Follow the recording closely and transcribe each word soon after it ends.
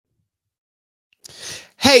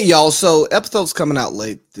Hey y'all, so episode's coming out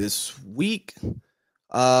late this week.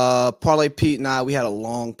 Parlay Pete and I, we had a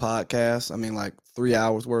long podcast. I mean, like 3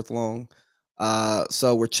 hours worth long.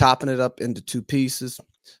 So we're chopping it up into two pieces.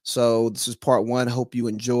 So this is part one. Hope you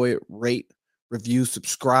enjoy it. Rate, review,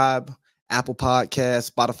 subscribe. Apple Podcasts,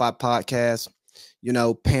 Spotify Podcasts,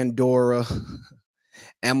 Pandora,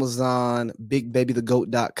 Amazon,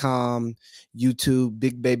 BigBabyTheGoat.com, YouTube,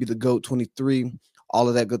 BigBabyTheGoat23. All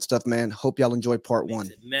of that good stuff, man. Hope y'all enjoy part one.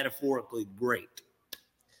 Metaphorically great.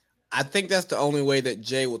 I think that's the only way that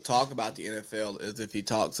Jay will talk about the NFL is if he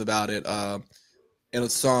talks about it in a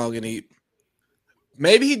song, and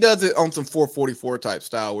maybe he does it on some 444 type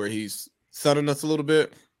style where he's sunning us a little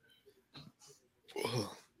bit.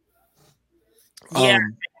 Yeah.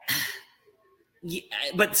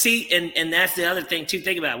 But see, and that's the other thing too.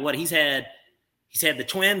 Think about what he's had the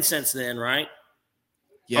twins since then, right?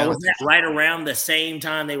 Yeah. Or was that right around the same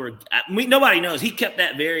time they were? Nobody knows. He kept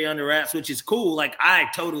that very under wraps, which is cool. Like I'm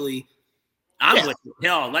with you.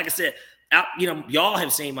 Hell, like I said, y'all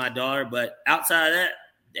have seen my daughter, but outside of that,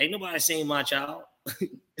 ain't nobody seen my child.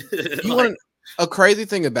 A crazy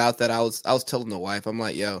thing about that, I was telling the wife, I'm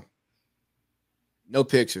like, yo, no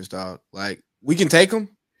pictures, dog. Like we can take them,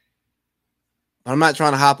 but I'm not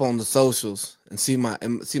trying to hop on the socials and see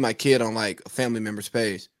my kid on like a family member's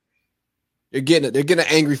page. They're getting an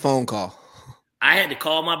angry phone call. I had to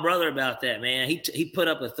call my brother about that, man. He put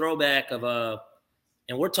up a throwback of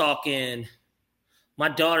and we're talking. My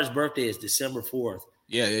daughter's birthday is December 4th.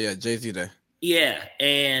 Yeah. Jay-Z Day. Yeah,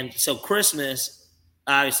 and so Christmas,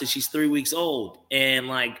 obviously, she's 3 weeks old, and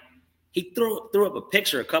like he threw up a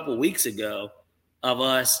picture a couple weeks ago of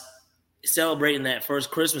us celebrating that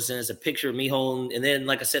first Christmas, and it's a picture of me holding. And then,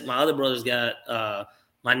 like I said, my other brother's got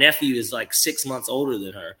my nephew is like 6 months older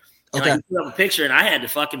than her. And okay. I put up a picture, and I had to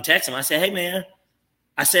fucking text him. I said, "Hey, man,"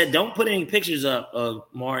 I said, "don't put any pictures up of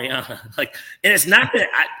Mariana." Like, and it's not that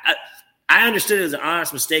I understood it was an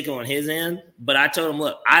honest mistake on his end, but I told him,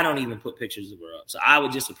 "Look, I don't even put pictures of her up, so I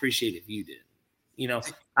would just appreciate if you did."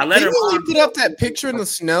 I let her. Didn't you put up that picture in the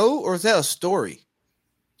snow, or is that a story?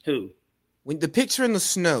 Who? When the picture in the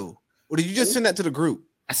snow, or did you just send that to the group?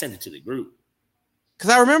 I sent it to the group.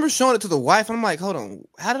 Because I remember showing it to the wife, and I'm like, hold on,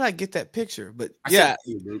 how did I get that picture? But yeah.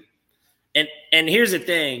 And here's the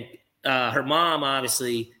thing. Her mom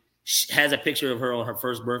obviously has a picture of her on her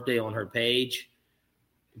first birthday on her page.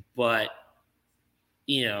 But,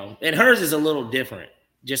 and hers is a little different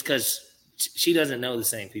just because she doesn't know the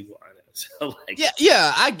same people I know. So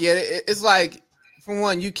Yeah, I get it. It's like, for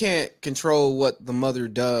one, you can't control what the mother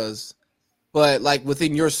does. But, like,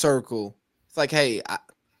 within your circle, it's like, hey,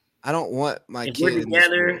 I don't want my kid. We're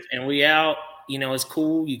together and we out, it's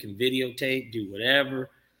cool. You can videotape, do whatever.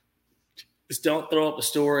 Just don't throw up a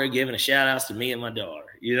story giving a shout outs to me and my daughter.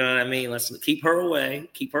 You know what I mean? Let's keep her away,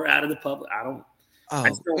 keep her out of the public.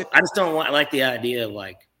 I just don't like the idea of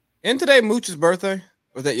like. Isn't today Mooch's birthday?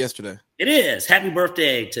 Or was that yesterday? It is. Happy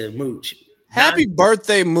birthday to Mooch. Happy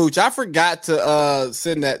birthday, Mooch. I forgot to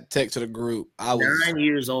send that text to the group. I was 9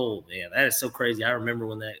 years old, man. That is so crazy. I remember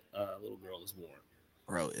when that little girl was born.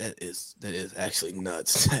 Bro, that is actually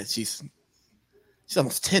nuts. She's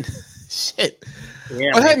almost 10. Shit.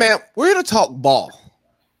 Yeah, but hey, man, we're going to talk ball.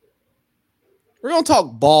 We're going to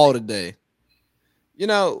talk ball today.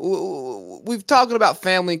 We've talking about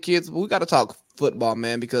family and kids, but we got to talk football,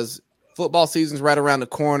 man, because football season's right around the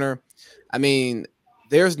corner. I mean,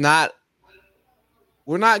 we're not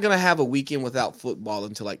going to have a weekend without football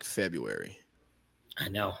until like February. I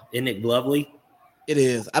know. Isn't it lovely? It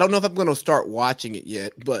is. I don't know if I'm going to start watching it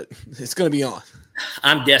yet, but it's going to be on.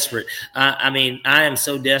 I'm desperate. I am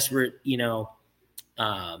so desperate.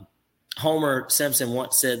 Homer Simpson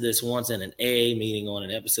once said this once in an AA meeting on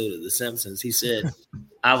an episode of The Simpsons. He said,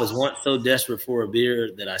 "I was once so desperate for a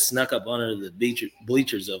beer that I snuck up under the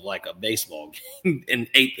bleachers of like a baseball game and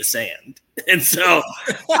ate the sand." And so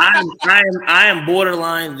I am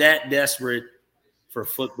borderline that desperate for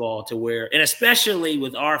football to where, and especially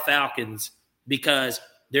with our Falcons, because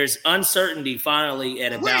there's uncertainty finally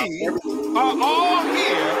at about. We are all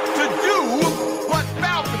here to do what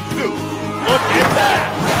Falcons do. Look at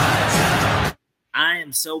that. I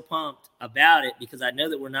am so pumped about it because I know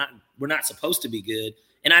that we're not supposed to be good,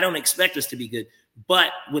 and I don't expect us to be good.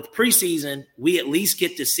 But with preseason, we at least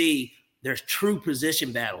get to see there's true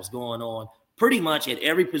position battles going on pretty much at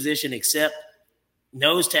every position except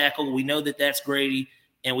nose tackle. We know that that's Grady,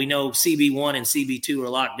 and we know CB1 and CB2 are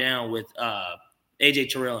locked down with AJ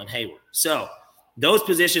Terrell and Hayward. So those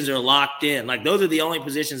positions are locked in. Like those are the only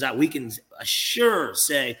positions that we can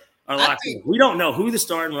say are locked in. We don't know who the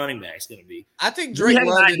starting running back is going to be. I think We Drake have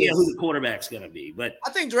an London idea who the quarterback's going to be, but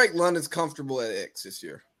I think Drake London's comfortable at X this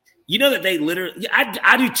year. you know that they literally –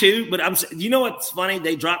 I do too, but you know what's funny?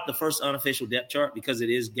 They dropped the first unofficial depth chart because it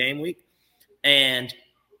is game week, and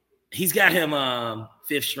he's got him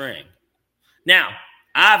fifth string. Now,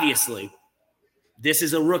 obviously, this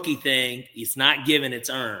is a rookie thing. It's not given, it's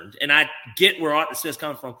earned. And I get where Arthur Smith's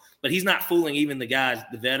coming from, but he's not fooling even the guys,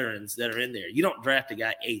 the veterans that are in there. You don't draft a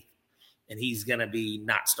guy eighth, and he's going to be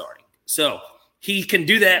not starting. So he can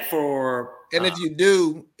do that for – And if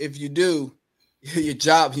you do, your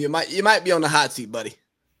job, you might be on the hot seat, buddy.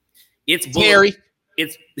 It's Terry.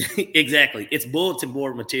 It's exactly. It's bulletin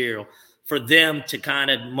board material for them to kind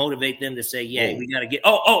of motivate them to say, yeah, we got to get –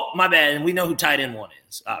 oh, my bad. And we know who tight end one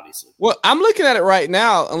is, obviously. Well, I'm looking at it right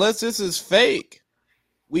now. Unless this is fake,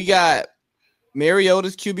 we got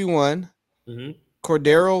Mariota's QB1,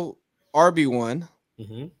 Cordero RB1,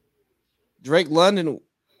 Drake London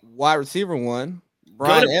wide receiver 1,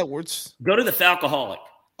 Brian Edwards. Go to the Falcoholic.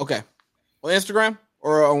 Okay. On Instagram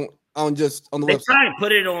or on just on the website? They try and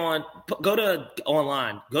put it on – go to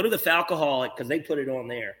online. Go to the Falcoholic because they put it on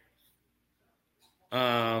there.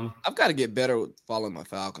 I've got to get better with following my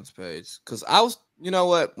Falcons page because I was, you know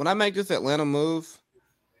what, when I make this Atlanta move,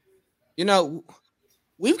 you know,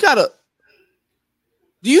 we've got to.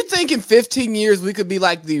 Do you think in 15 years we could be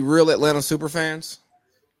like the real Atlanta superfans?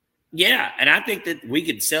 Yeah, and I think that we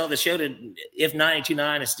could sell the show to if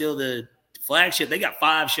 929 is still the flagship. They got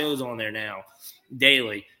 5 shows on there now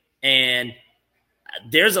daily, and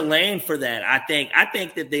there's a lane for that. I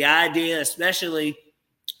think that the idea, especially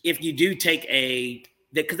if you do take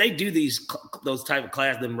because they do those type of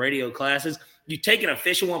classes, them radio classes, you take an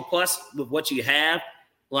official one plus with what you have,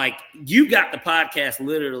 like you got the podcast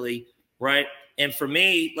literally, right? And for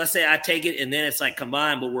me, let's say I take it and then it's like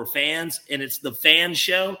combined, but we're fans and it's the fan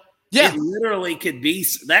show. Yeah. It literally could be,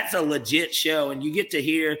 that's a legit show. And you get to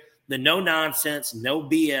hear the no nonsense, no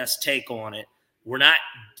BS take on it. We're not,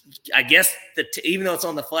 I guess even though it's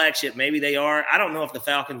on the flagship, maybe they are. I don't know if the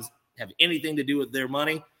Falcons have anything to do with their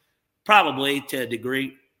money. Probably to a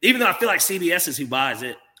degree, even though I feel like CBS is who buys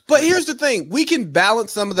it. But here's the thing. We can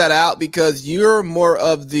balance some of that out because you're more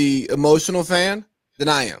of the emotional fan than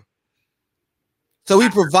I am. So we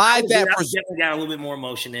provide that. I definitely got a little bit more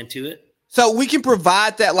emotion into it. So we can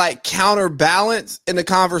provide that like counterbalance in the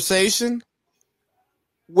conversation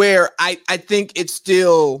where I think it's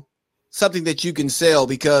still something that you can sell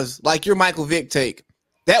because like your Michael Vick take,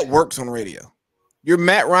 that works on radio. Your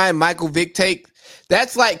Matt Ryan, Michael Vick take,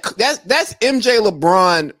 that's MJ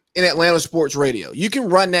LeBron in Atlanta sports radio. You can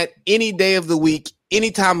run that any day of the week,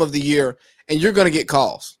 any time of the year, and you're going to get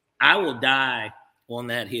calls. I will die on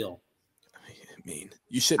that hill. I mean,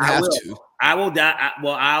 you shouldn't have to. I will die.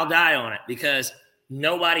 I'll die on it because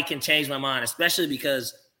nobody can change my mind, especially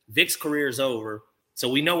because Vic's career is over. So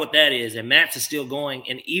we know what that is, and Matt's is still going.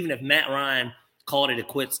 And even if Matt Ryan called it a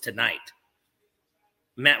quits tonight,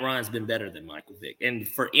 Matt Ryan's been better than Michael Vick. And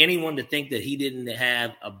for anyone to think that he didn't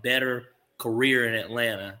have a better career in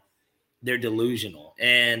Atlanta, they're delusional.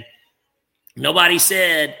 And nobody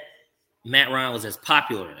said Matt Ryan was as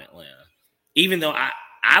popular in Atlanta. Even though I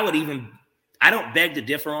don't beg to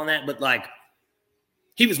differ on that, but like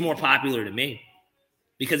he was more popular to me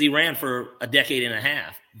because he ran for a decade and a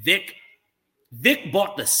half. Vic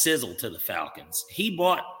bought the sizzle to the Falcons. He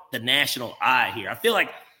bought the national eye here. I feel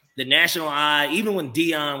like the national eye, even when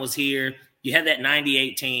Deion was here, you had that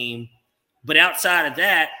 98 team. But outside of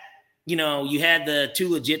that, you know, you had the too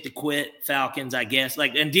legit to quit Falcons, I guess.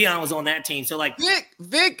 Like, and Deion was on that team. So like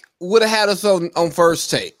Vic would have had us on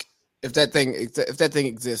First Take if that thing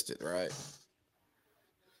existed, right?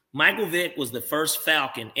 Michael Vick was the first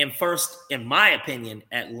Falcon and first, in my opinion,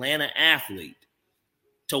 Atlanta athlete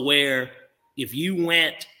to where if you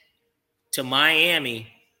went to Miami,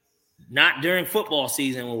 not during football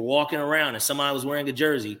season, we're walking around and somebody was wearing a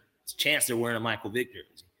jersey, it's a chance they're wearing a Michael Vick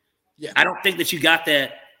jersey. Yeah. I don't think that you got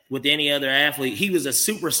that with any other athlete. He was a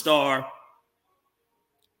superstar,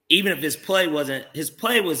 even if his play was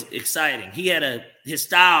exciting. His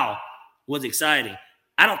style was exciting.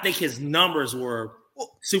 I don't think his numbers were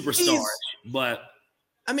superstars, but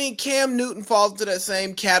I mean, Cam Newton falls into that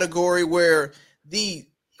same category where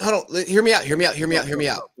hold on, hear me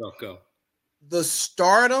out. Go. The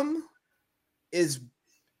stardom is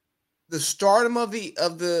the stardom of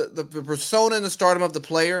the persona and the stardom of the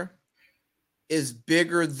player is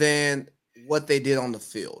bigger than what they did on the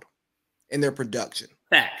field in their production.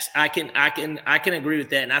 Facts. I can agree with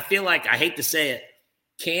that. And I feel like, I hate to say it,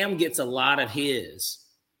 Cam gets a lot of his,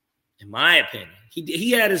 in my opinion.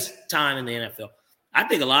 He had his time in the NFL. I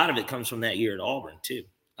think a lot of it comes from that year at Auburn too.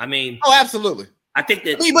 I mean, Oh, absolutely. I think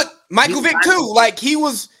that. I mean, but Michael Vick too. Like he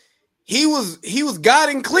was God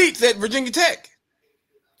in cleats at Virginia Tech.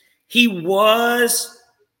 He was,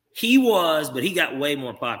 but he got way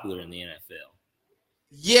more popular in the NFL.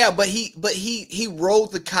 Yeah, but he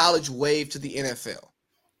rode the college wave to the NFL.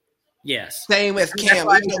 Yes, same as Cam.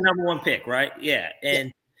 That's the number one pick, right? Yeah,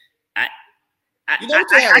 and I you know what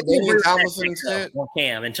they have Damian Tomlinson instead on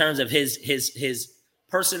Cam in terms of his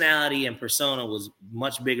personality and persona was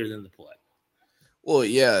much bigger than the play. Well,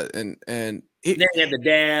 yeah, and then they have the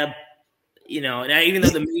dab. You know, and even though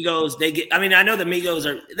the Migos, they get. I mean, I know the Migos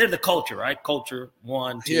they're the culture, right? Culture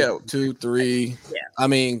 1, 2, yeah, 2, 3. Yeah. I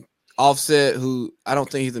mean, Offset, who I don't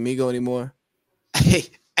think he's a Migo anymore. Hey,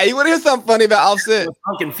 you want to hear something funny about Offset?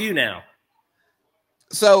 I'm confused now.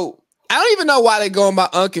 So I don't even know why they're going by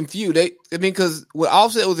Unconfused. Because when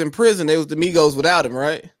Offset was in prison, they was the Migos without him,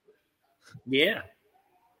 right? Yeah.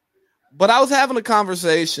 But I was having a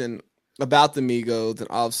conversation about the Migos and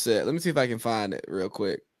Offset. Let me see if I can find it real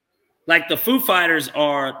quick. Like the Foo Fighters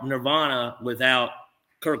are Nirvana without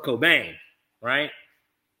Kurt Cobain, right?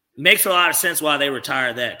 Makes a lot of sense why they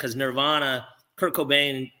retired that, because Nirvana, Kurt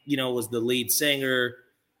Cobain, was the lead singer.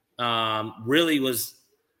 Really was,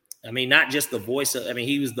 not just the voice of,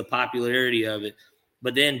 he was the popularity of it.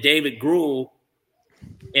 But then David Grohl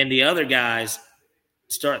and the other guys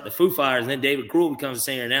start the Foo Fighters, and then David Grohl becomes a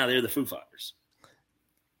singer. Now they're the Foo Fighters.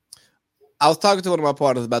 I was talking to one of my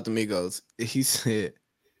partners about the Migos. He said,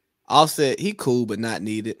 Offset, he cool but not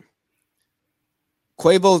needed.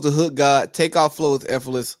 Quavo's the hook god. Takeoff flow is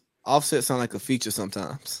effortless. Offset sound like a feature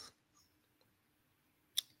sometimes.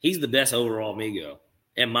 He's the best overall Migo,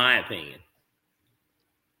 in my opinion.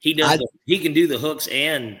 He does. He can do the hooks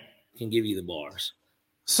and can give you the bars.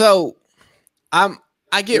 So, I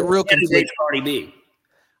get real conflicted. Cardi B.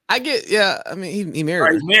 I get, yeah. I mean, he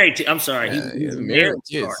married. He's married to. I'm sorry, he's married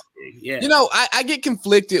to Cardi B. Yeah. I get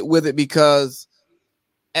conflicted with it because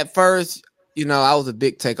at first, I was a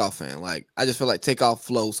big Takeoff fan. Like, I just feel like Takeoff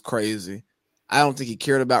flows crazy. I don't think he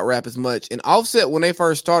cared about rap as much. And Offset, when they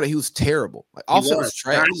first started, he was terrible. Like, Offset was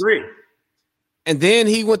trash. I agree. And then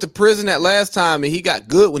he went to prison that last time, and he got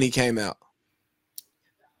good when he came out.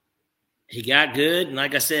 He got good, and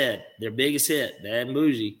like I said, their biggest hit, Bad and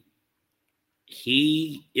Bougie.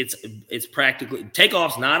 It's practically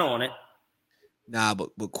Takeoff's not on it. Nah,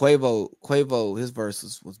 but Quavo, his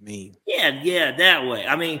verses was mean. Yeah, that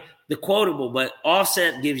way. The quotable, but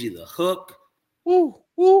Offset gives you the hook. Woo.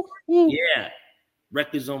 Yeah.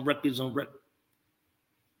 Records on records on records.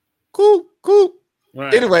 Cool.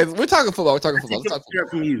 Right. Anyways, we're talking football. Let's talk football.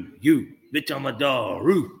 From you, bitch, I'm a dog.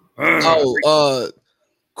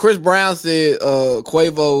 Chris Brown said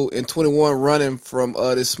Quavo in 21 running from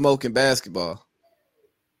this smoking basketball.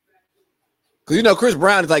 Because Chris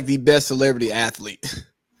Brown is like the best celebrity athlete.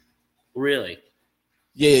 Really?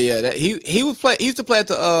 Yeah. That he used to play at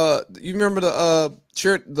the you remember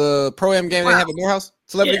the pro-am game they have at Morehouse?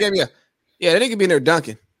 Celebrity game? Yeah. Yeah, that nigga be in there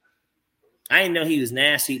dunking. I didn't know he was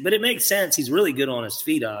nasty, but it makes sense. He's really good on his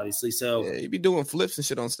feet, obviously. So yeah, he be doing flips and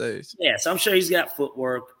shit on stage. Yeah, so I'm sure he's got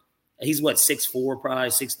footwork. He's 6'4", probably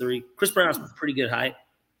 6'3". Chris Brown's pretty good height.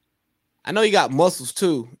 I know he got muscles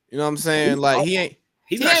too. You know what I'm saying? Like he ain't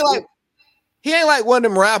like one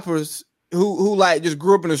of them rappers who like just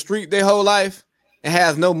grew up in the street their whole life and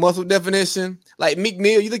has no muscle definition. Like Meek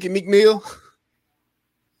Mill. You look at Meek Mill.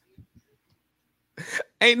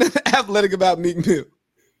 Ain't nothing athletic about Meek Mill.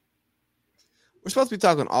 We're supposed to be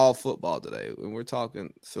talking all football today, and we're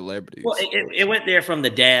talking celebrities. Well, it went there from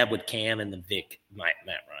the dab with Cam and the Vic Matt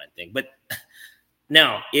Ryan thing, but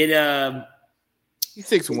no, he's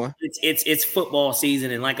 6'1". It's football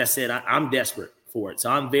season, and like I said, I'm desperate for it.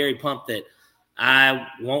 So I'm very pumped that I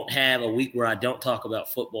won't have a week where I don't talk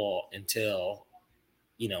about football until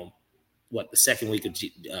the second week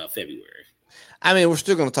of February. I mean, we're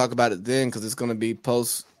still going to talk about it then because it's going to be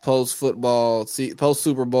post football, post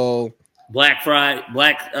Super Bowl. Black Friday,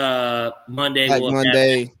 Monday.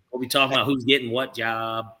 Monday. We'll be talking about who's getting what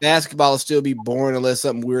job. Basketball will still be boring unless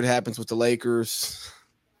something weird happens with the Lakers.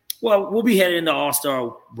 Well, we'll be heading into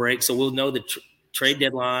All-Star break, so we'll know the trade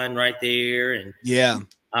deadline right there. And yeah,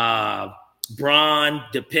 Bron,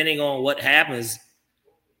 depending on what happens,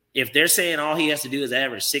 if they're saying all he has to do is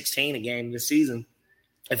average 16 a game this season,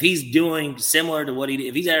 if he's doing similar to what he did,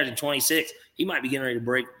 if he's averaging 26, he might be getting ready to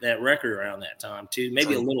break that record around that time too,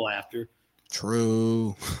 maybe a little after.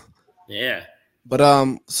 True. Yeah. But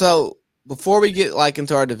so before we get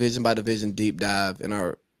into our division by division deep dive in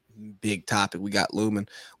our big topic we got looming,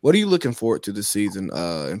 what are you looking forward to this season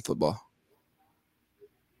in football?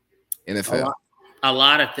 NFL. A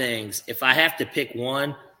lot of things. If I have to pick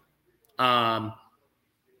one,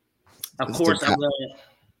 Of course, I'm going to.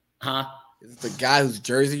 Huh? Is it the guy whose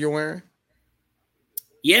jersey you're wearing?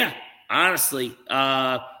 Yeah, honestly,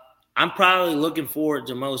 I'm probably looking forward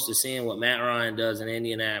to most to seeing what Matt Ryan does in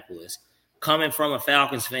Indianapolis. Coming from a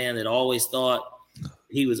Falcons fan that always thought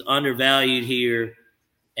he was undervalued here,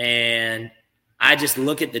 and I just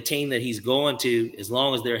look at the team that he's going to, as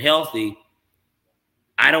long as they're healthy,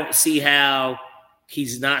 I don't see how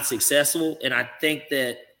he's not successful. And I think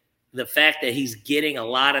that the fact that he's getting a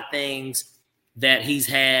lot of things that he's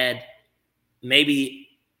had maybe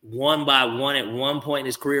one by one at one point in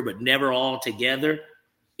his career, but never all together,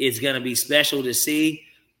 is going to be special to see.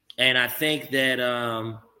 And I think that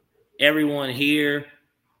everyone here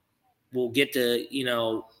will get to,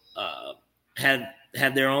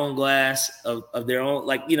 have their own glass of their own,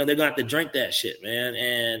 they're going to have to drink that shit, man.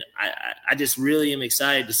 And I just really am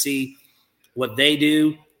excited to see what they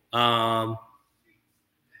do. And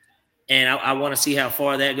I want to see how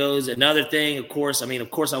far that goes. Another thing, of course, I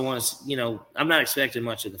want to, I'm not expecting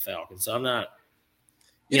much of the Falcons. So I'm not,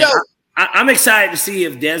 I'm excited to see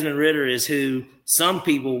if Desmond Ridder is who some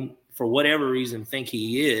people, for whatever reason, think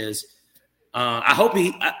he is.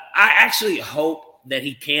 I actually hope that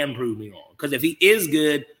he can prove me wrong. Because if he is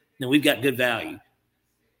good, then we've got good value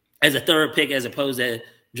as a third pick, as opposed to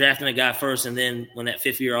drafting a guy first, and then when that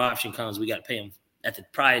fifth-year option comes, we got to pay him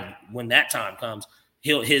probably when that time comes.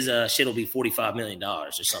 His shit will be $45 million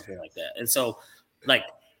or something like that. And so,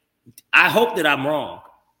 I hope that I'm wrong,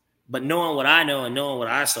 but knowing what I know and knowing what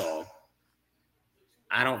I saw,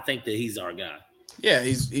 I don't think that he's our guy. Yeah,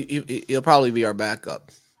 he'll probably be our backup.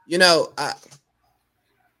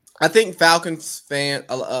 I think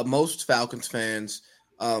most Falcons fans,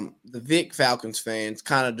 the Vic Falcons fans,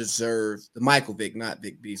 kind of deserve the Michael Vick, not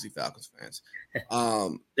Vic Beasley Falcons fans.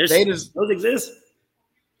 Those exist.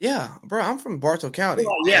 Yeah, bro, I'm from Bartow County.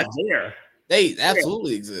 Oh, yeah, there. They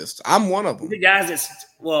absolutely exist. I'm one of them. The guys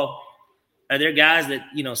are there guys that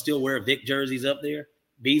still wear Vic jerseys up there?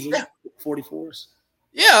 Beasley, 44s.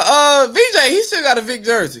 Yeah, VJ, he still got a Vic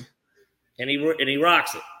jersey, and he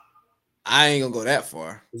rocks it. I ain't gonna go that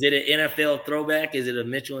far. Is it an NFL throwback? Is it a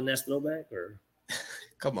Mitchell and Ness throwback? Or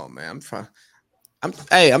come on, man, I'm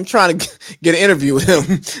trying to get an interview with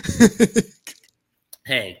him.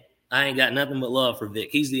 Hey, I ain't got nothing but love for Vic.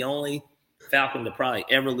 He's the only Falcon to probably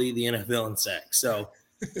ever lead the NFL in sacks. So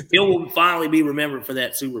he will finally be remembered for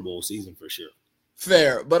that Super Bowl season for sure.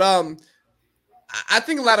 Fair, but I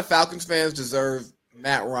think a lot of Falcons fans deserve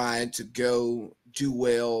Matt Ryan to go do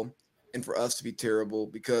well and for us to be terrible,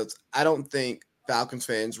 because I don't think Falcons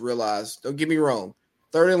fans realize, don't get me wrong,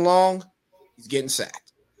 3rd and long, he's getting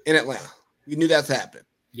sacked in Atlanta. We knew that's happening.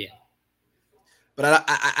 Yeah. But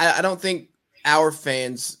I don't think our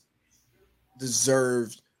fans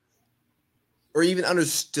deserved or even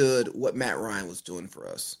understood what Matt Ryan was doing for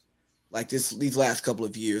us. These last couple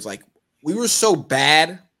of years, we were so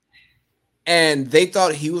bad, and they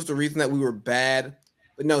thought he was the reason that we were bad.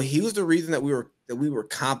 But no, he was the reason that we were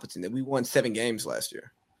competent, that we won 7 games last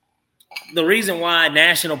year. The reason why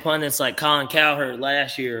national pundits like Colin Cowherd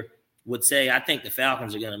last year would say, I think the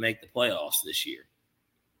Falcons are going to make the playoffs this year.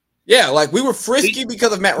 Yeah, we were frisky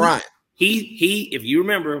because of Matt Ryan. He, if you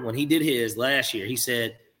remember when he did his last year, he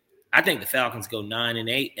said, I think the Falcons go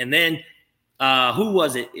 9-8. And then who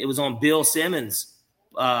was it? It was on Bill Simmons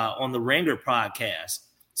on the Ringer podcast.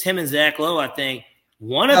 It's him and Zach Lowe, I think.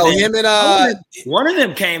 One of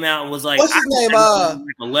them came out and was like, what's his name?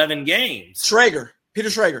 11 games. Peter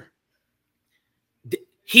Schrager.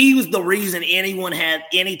 He was the reason anyone had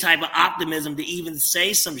any type of optimism to even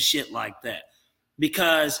say some shit like that.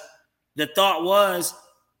 Because the thought was,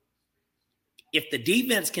 if the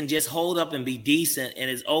defense can just hold up and be decent and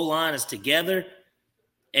his O-line is together,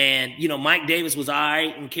 and, Mike Davis was all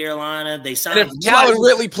right in Carolina. They signed. And if Calvin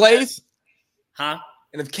Ridley plays? Huh?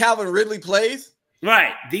 And if Calvin Ridley plays?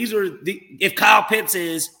 Right. If Kyle Pitts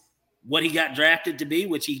is what he got drafted to be,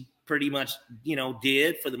 which he pretty much,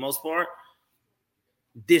 did for the most part,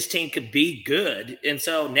 this team could be good. And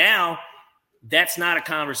so now that's not a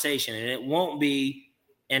conversation, and it won't be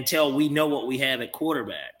until we know what we have at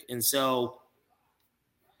quarterback. And so,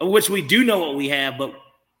 which we do know what we have, but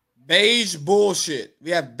beige bullshit.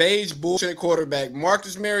 We have beige bullshit quarterback.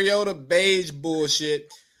 Marcus Mariota, beige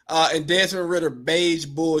bullshit. And Desmond Ridder, beige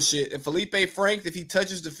bullshit. And Felipe Franks, if he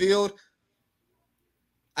touches the field,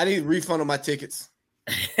 I need a refund on my tickets.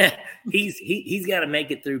 He's got to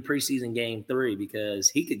make it through preseason game 3 because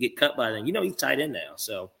he could get cut by then. He's tight end now,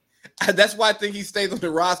 so that's why I think he stays on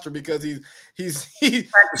the roster, because he's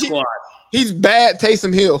practice squad. He's bad.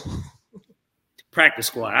 Taysom Hill. Practice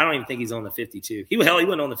squad. I don't even think he's on the 52. He went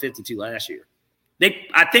on the 52 last year.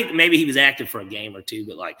 I think maybe he was active for a game or two,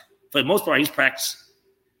 but For the most part, he's practicing.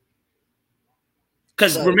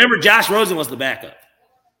 Because remember, Josh Rosen was the backup.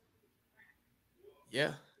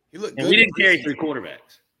 Yeah. He looked and good. We didn't carry 3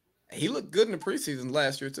 quarterbacks. He looked good in the preseason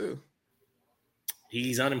last year, too.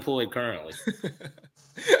 He's unemployed currently.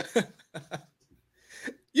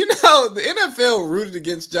 You know, the NFL rooted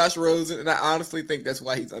against Josh Rosen, and I honestly think that's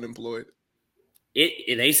why he's unemployed.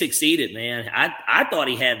 They succeeded, man. I thought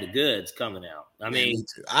he had the goods coming out. I mean,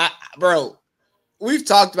 bro, we've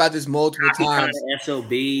talked about this multiple times. Kind of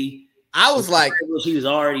SOB. I was like, he was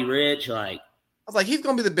already rich. Like, I was like, he's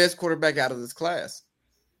gonna be the best quarterback out of this class.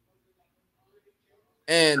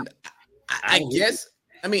 And I guess,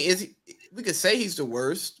 I mean, we could say he's the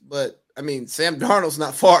worst, but I mean, Sam Darnold's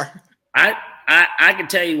not far. I can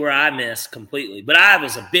tell you where I missed completely, but I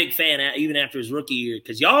was a big fan even after his rookie year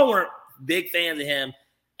because y'all weren't big fans of him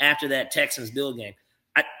after that Texans-Bill game.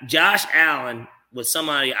 Josh Allen was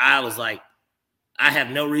somebody I was like, I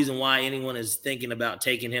have no reason why anyone is thinking about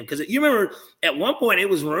taking him. Because you remember at one point it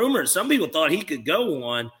was rumored. Some people thought he could go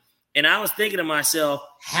one. And I was thinking to myself,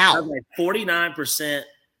 how? I was like 49%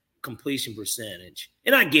 completion percentage.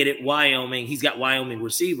 And I get it, Wyoming. He's got Wyoming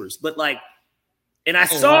receivers. But like, and I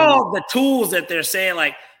saw the tools that they're saying.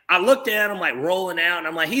 Like, I looked at him like rolling out, and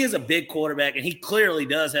I'm like, he is a big quarterback, and he clearly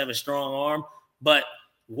does have a strong arm. But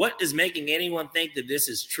what is making anyone think that this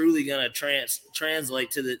is truly going to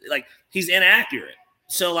translate to the – like, he's inaccurate.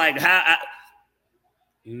 So, like,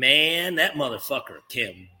 man, that motherfucker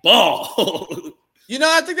can ball. You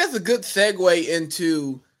know, I think that's a good segue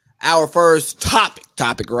into our first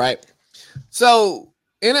topic, right? So,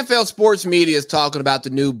 NFL sports media is talking about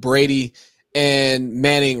the new Brady and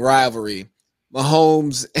Manning rivalry,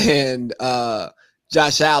 Mahomes and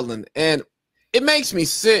Josh Allen. And it makes me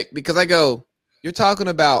sick because I go, you're talking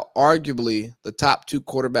about arguably the top 2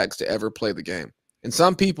 quarterbacks to ever play the game. In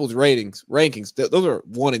some people's rankings, those are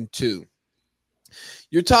 1 and 2.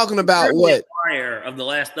 You're talking about what? Of the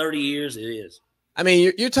last 30 years, it is. I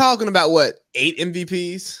mean, you're talking about what? 8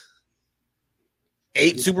 MVPs?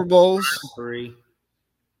 8 Super Bowls? 3.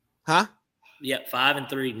 Huh? Yeah, 5 and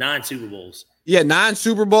 3, 9 Super Bowls. Yeah, 9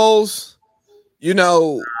 Super Bowls. You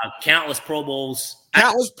know, countless Pro Bowls.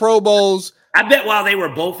 Pro Bowls. I bet while they were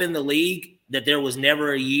both in the league that there was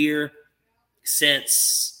never a year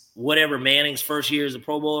since whatever Manning's first year as a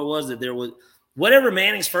Pro Bowler was that there was whatever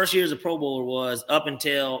Manning's first year as a Pro Bowler was up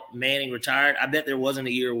until Manning retired. I bet there wasn't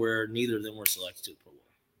a year where neither of them were selected to the Pro Bowl.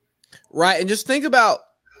 Right, and just think about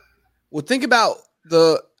all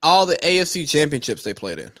the AFC championships they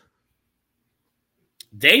played in.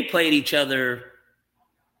 They played each other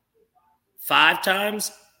 5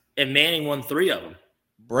 times, and Manning won 3 of them.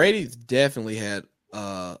 Brady's definitely had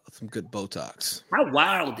some good Botox. How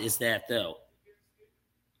wild is that, though?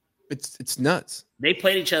 It's nuts. They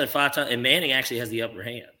played each other 5 times, and Manning actually has the upper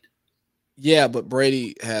hand. Yeah, but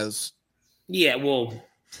Brady has. Yeah, well,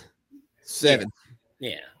 7.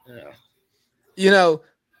 Yeah. You know,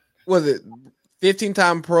 was it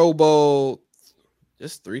 15-time Pro Bowl?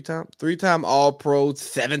 Just 3-time All-Pro,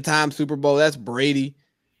 7-time Super Bowl. That's Brady.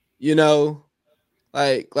 You know,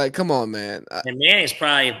 like, come on, man. And Manning's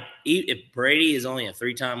probably, if Brady is only a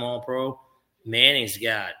 3-time All-Pro, Manning's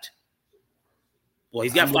got, well,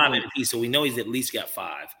 he's got 5 MVPs, so we know he's at least got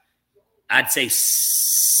 5. I'd say,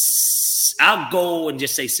 I'll go and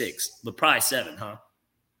just say 6, but probably 7, huh?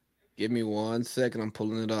 Give me 1 second. I'm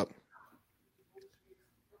pulling it up.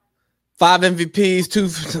 5 MVPs,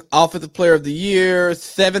 2 Offensive Player of the Year,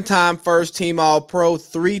 7-time first-team All-Pro,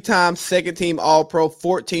 3-time second-team All-Pro,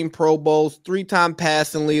 14 Pro Bowls, 3-time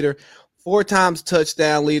passing leader, 4 times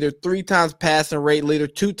touchdown leader, 3 times passing rate leader,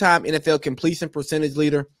 2-time NFL completion percentage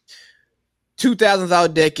leader, 2000s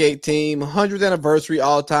All-Decade team, 100th anniversary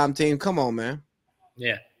all-time team. Come on, man.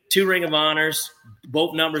 Yeah. 2 Ring of Honors,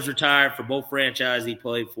 both numbers retired for both franchises he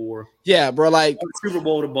played for. Yeah, bro, like Super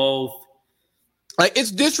Bowl to both. Like,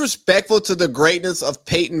 it's disrespectful to the greatness of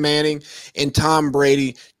Peyton Manning and Tom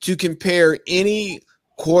Brady to compare any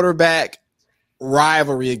quarterback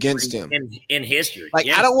rivalry against him. In history. Like,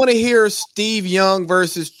 yeah. I don't want to hear Steve Young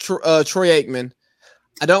versus Troy Aikman.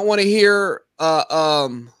 I don't want to hear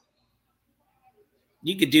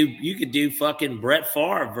You could do fucking Brett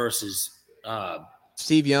Favre versus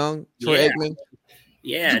Steve Young, Troy Aikman.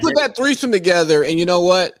 Yeah. You put that threesome together, and you know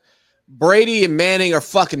what? Brady and Manning are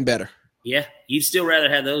fucking better. Yeah, you'd still rather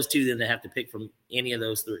have those 2 than to have to pick from any of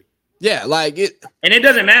those 3. Yeah, like it. And it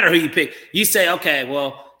doesn't matter who you pick. You say, okay,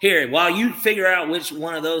 well, here, while you figure out which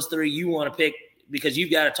one of those 3 you want to pick, because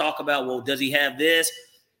you've got to talk about, well, does he have this?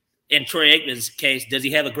 In Troy Aikman's case, does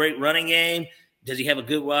he have a great running game? Does he have a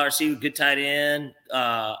good wide receiver, good tight end,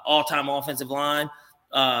 all-time offensive line?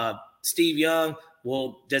 Steve Young,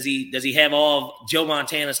 Well, does he have all of Joe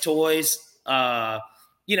Montana's toys?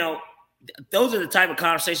 You know, those are the type of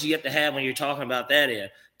conversations you have to have when you're talking about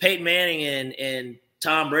that. Peyton Manning and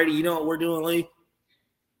Tom Brady. You know what we're doing, Lee?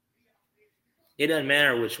 It doesn't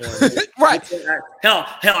matter which one. Right. Hell,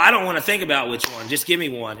 I don't want to think about which one. Just give me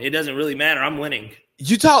one. It doesn't really matter. I'm winning.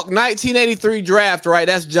 You talk 1983 draft, right?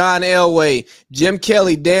 That's John Elway, Jim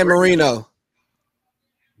Kelly, Dan Marino.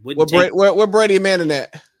 Where Brady and Manning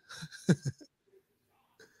at?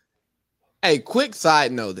 Hey, quick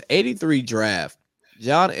side note: the '83 draft,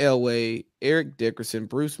 John Elway, Eric Dickerson,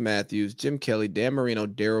 Bruce Matthews, Jim Kelly, Dan Marino,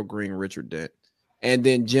 Darrell Green, Richard Dent, and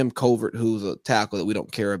then Jim Covert, who's a tackle that we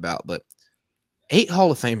don't care about, but 8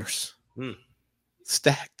 Hall of Famers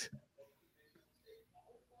stacked.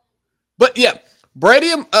 But yeah,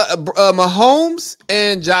 Brady, Mahomes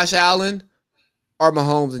and Josh Allen are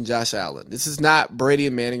Mahomes and Josh Allen. This is not Brady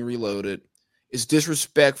and Manning reloaded. It's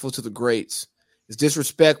disrespectful to the greats. It's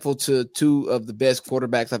disrespectful to 2 of the best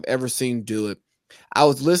quarterbacks I've ever seen do it. I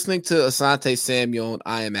was listening to Asante Samuel on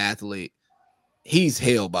I Am Athlete. He's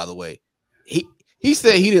hell, by the way. He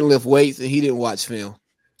said he didn't lift weights and he didn't watch film.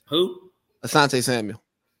 Who? Asante Samuel.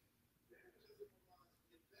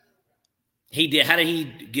 He did. How did he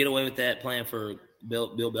get away with that playing for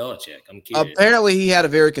Bill Belichick? I'm curious. Apparently, he had a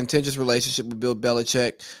very contentious relationship with Bill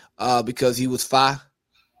Belichick because he was FI,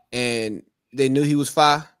 and they knew he was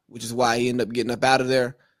FI, which is why he ended up getting up out of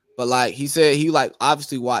there. But like he said, he like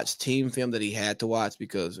obviously watched team film that he had to watch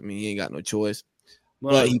because I mean he ain't got no choice.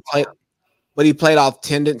 Well, But he played off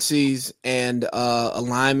tendencies and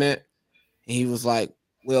alignment. And he was like,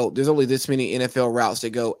 well, there's only this many NFL routes that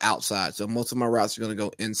go outside, so most of my routes are going to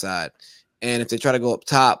go inside. And if they try to go up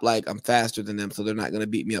top, like I'm faster than them, so they're not going to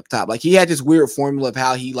beat me up top. Like he had this weird formula of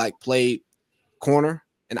how he like played corner,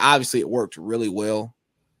 and obviously it worked really well.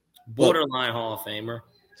 Borderline Hall of Famer.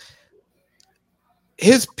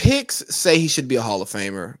 His picks say he should be a Hall of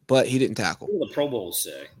Famer, but he didn't tackle. What do the Pro Bowls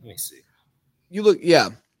say? Let me see. You look, yeah,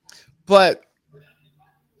 but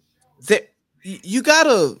you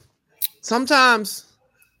gotta sometimes.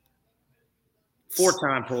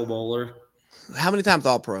 4-time Pro Bowler. How many times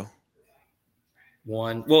All Pro?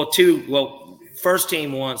 1. Well, 2. Well, first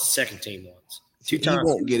team once, second team once. 2 times. He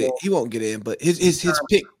won't get it. He won't get in. But his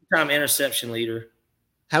pick. 2-time interception leader.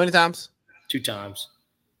 How many times? 2 times.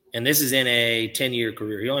 And this is in a 10-year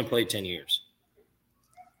career. He only played 10 years.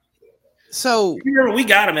 So remember, we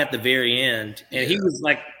got him at the very end, and he was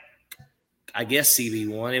like, I guess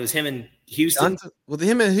CB1. It was him and Houston. Was it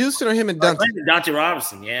him and Houston or him and Duncan? Dante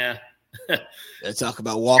Robinson, yeah. Let's talk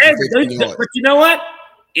about walking. But you know what?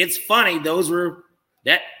 It's funny.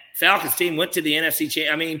 That Falcons team went to the NFC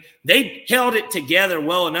Championship. I mean, they held it together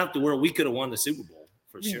well enough to where we could have won the Super Bowl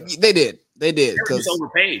for sure. They did. They were just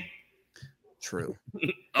overpaid. True.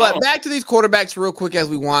 But back to these quarterbacks real quick as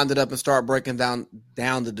we wind it up and start breaking down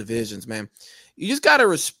the divisions, man. You just got to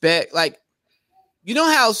respect, like, you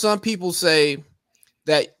know how some people say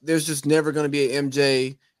that there's just never going to be an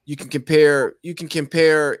MJ. You can compare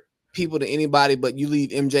people to anybody, but you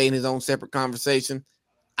leave MJ in his own separate conversation.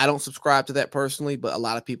 I don't subscribe to that personally, but a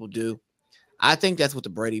lot of people do. I think that's what the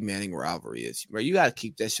Brady Manning rivalry is. Bro, you got to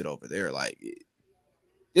keep that shit over there. Like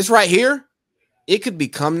this right here, it could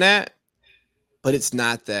become that, but it's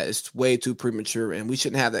not that. It's way too premature, and we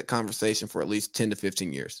shouldn't have that conversation for at least 10 to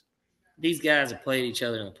 15 years. These guys have played each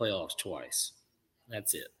other in the playoffs twice.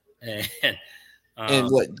 That's it. And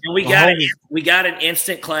what? And we got an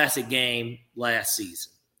instant classic game last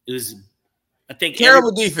season. It was, I think,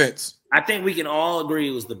 terrible defense. I think we can all agree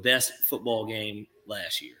it was the best football game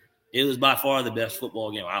last year. It was by far the best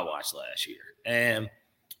football game I watched last year, and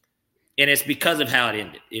it's because of how it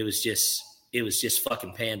ended. It was just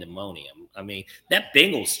fucking pandemonium. I mean, that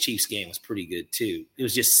Bengals Chiefs game was pretty good too. It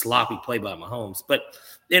was just sloppy play by Mahomes, but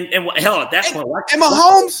and hell at that point, and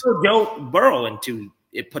Mahomes Joe Burrow into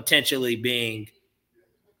it potentially being.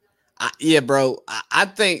 Yeah, bro. I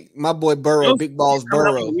think my boy Burrow, Big Balls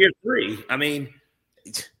Burrow. Year 3. I mean,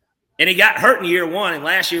 and he got hurt in year 1, and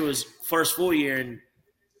last year was first full year, and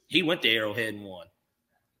he went to Arrowhead and won,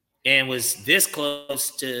 and was this close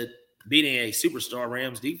to beating a superstar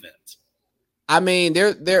Rams defense. I mean,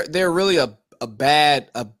 they're really a bad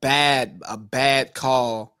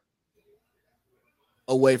call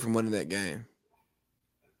away from winning that game.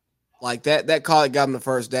 Like that call that got him the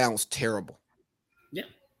first down was terrible. Yeah.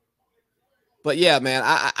 But yeah, man,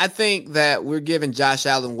 I think that we're giving Josh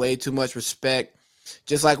Allen way too much respect,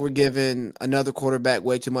 just like we're giving another quarterback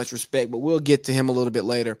way too much respect, but we'll get to him a little bit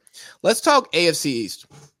later. Let's talk AFC East.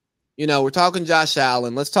 You know, we're talking Josh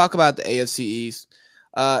Allen. Let's talk about the AFC East.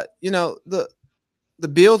 You know, the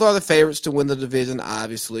Bills are the favorites to win the division,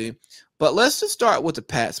 obviously, But let's just start with the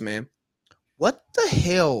Pats, man. What the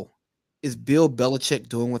hell is Bill Belichick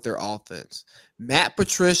doing with their offense? Matt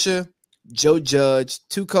Patricia, Joe Judge,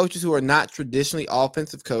 two coaches who are not traditionally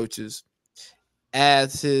offensive coaches,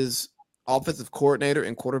 as his offensive coordinator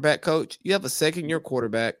and quarterback coach. You have a second-year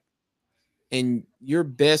quarterback, and your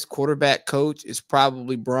best quarterback coach is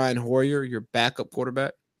probably Brian Hoyer, your backup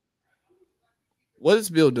quarterback. What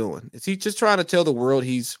is Bill doing? Is he just trying to tell the world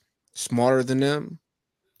he's smarter than them?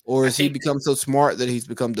 Or has he become so smart that he's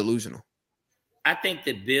become delusional? I think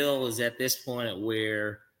that Bill is at this point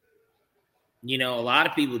where, a lot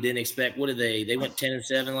of people didn't expect. What did they? They went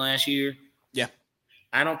 10-7 last year. Yeah.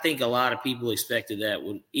 I don't think a lot of people expected that.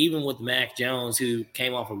 Even with Mac Jones, who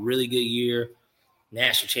came off a really good year,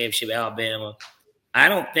 national championship, Alabama. I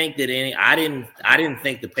don't think that I didn't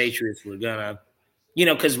think the Patriots were gonna,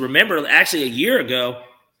 because remember, actually a year ago,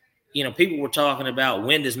 people were talking about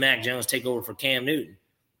when does Mac Jones take over for Cam Newton.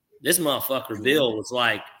 This motherfucker Bill was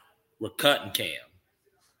like, we're cutting Cam.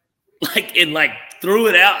 Threw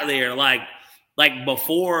it out there like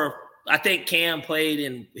before. I think Cam played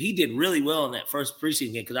and he did really well in that first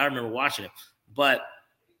preseason game because I remember watching it. But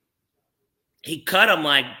he cut him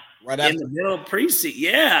right in the middle of preseason.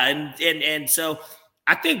 Yeah. And so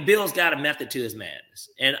I think Bill's got a method to his madness.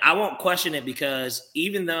 And I won't question it because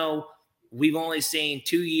even though we've only seen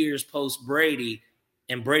 2 years post Brady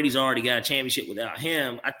and Brady's already got a championship without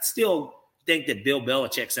him, I still think that Bill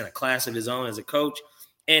Belichick's in a class of his own as a coach.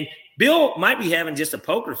 And Bill might be having just a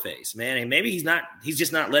poker face, man. And maybe he's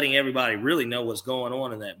just not letting everybody really know what's going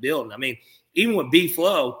on in that building. I mean, even with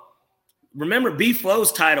B-Flow, remember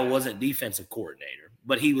B-Flow's title wasn't defensive coordinator,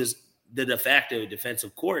 but he was the de facto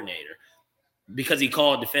defensive coordinator because he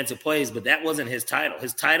called defensive plays, but that wasn't his title.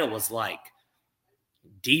 His title was like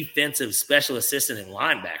defensive special assistant and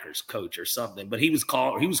linebackers coach or something, but he was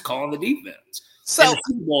calling the defense. So in the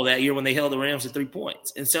Super Bowl that year when they held the Rams to 3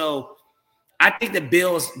 points. And so I think that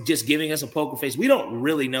Bill is just giving us a poker face. We don't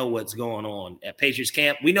really know what's going on at Patriots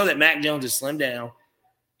camp. We know that Mac Jones is slimmed down,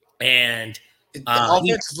 and the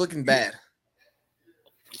offense is looking bad.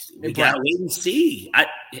 We got to wait and see.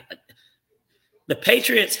 The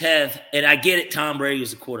Patriots have, and I get it, Tom Brady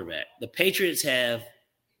was the quarterback. The Patriots have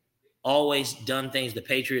always done things the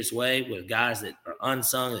Patriots way with guys that are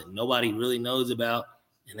unsung that nobody really knows about,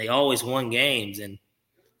 and they always won games. And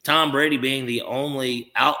Tom Brady being the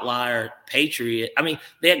only outlier Patriot. I mean,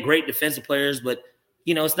 they had great defensive players, but,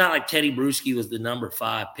 it's not like Teddy Bruschi was the number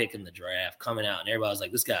 5 pick in the draft coming out, and everybody was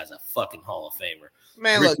like, this guy's a fucking Hall of Famer.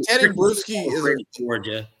 Man, look, Teddy Bruschi is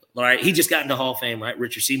Georgia. All right, he just got into Hall of Fame, right?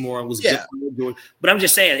 Richard Seymour was good for Georgia. But I'm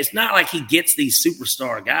just saying, it's not like he gets these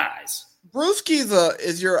superstar guys. Bruschi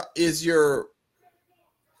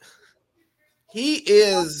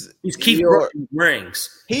he's Keith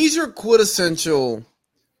Rings. He's your quintessential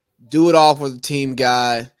do it all for the team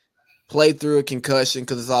guy, play through a concussion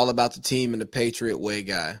because it's all about the team and the Patriot way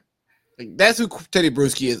guy. That's who Teddy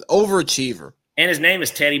Bruschi is, overachiever. And his name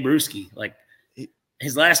is Teddy Bruschi.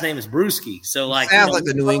 His last name is Bruschi. So sounds like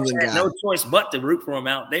the New England guy. No choice but to root for him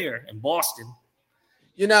out there in Boston.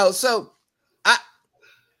 So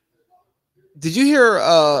did you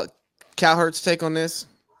hear Cowherd's take on this?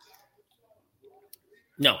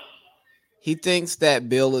 No. He thinks that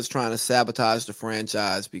Bill is trying to sabotage the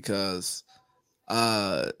franchise because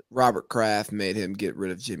Robert Kraft made him get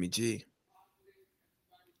rid of Jimmy G.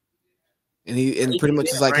 And he pretty much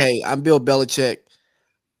is like, hey, I'm Bill Belichick.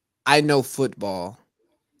 I know football.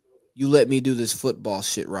 You let me do this football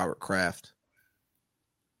shit, Robert Kraft.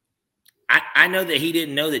 I know that he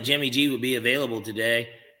didn't know that Jimmy G would be available today,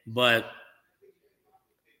 but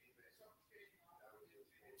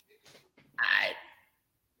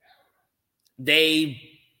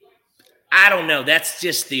I don't know. That's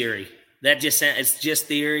just theory. It's just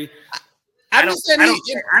theory. I don't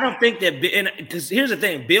think that, because here's the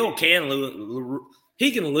thing, Bill can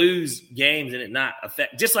lose games and it not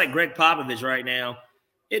affect, just like Greg Popovich right now.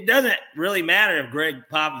 It doesn't really matter if Greg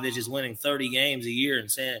Popovich is winning 30 games a year in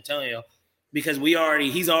San Antonio because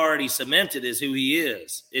he's already cemented as who he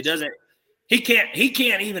is. He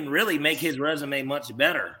can't even really make his resume much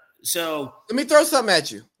better. So let me throw something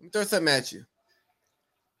at you.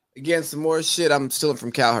 Again, some more shit I'm stealing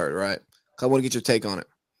from Cowherd, right? I want to get your take on it.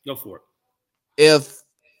 Go for it.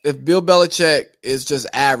 If Bill Belichick is just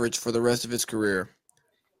average for the rest of his career,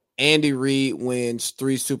 Andy Reid wins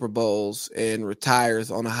 3 Super Bowls and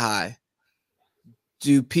retires on a high,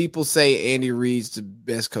 do people say Andy Reid's the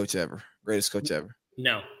best coach ever, greatest coach ever?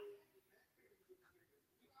 No.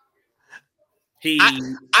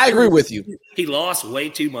 I agree with you. He lost way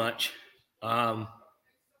too much.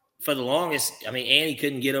 For the longest, Andy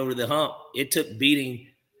couldn't get over the hump. It took beating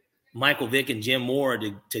Michael Vick and Jim Moore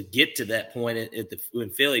to get to that point in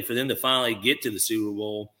Philly, for them to finally get to the Super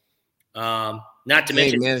Bowl. Not to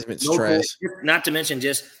mention management's trash. Not to mention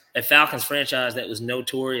just a Falcons franchise that was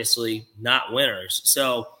notoriously not winners.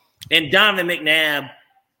 So, and Donovan McNabb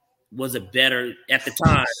was a better at the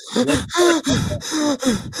time.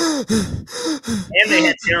 And they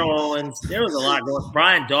had Terrell Owens. There was a lot going.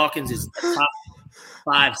 Brian Dawkins is a top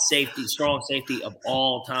 5 safety, strong safety of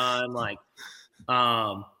all time. Like,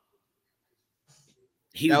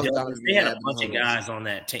 they had a bunch of guys on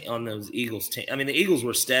that on those Eagles team. I mean, the Eagles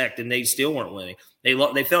were stacked, and they still weren't winning.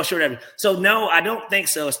 They fell short of it. So no, I don't think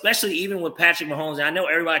so. Especially even with Patrick Mahomes. I know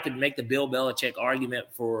everybody could make the Bill Belichick argument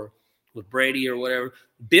with Brady or whatever.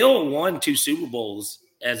 Bill won 2 Super Bowls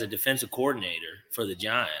as a defensive coordinator for the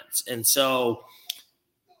Giants, and so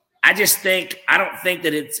I don't think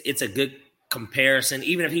that it's a good comparison.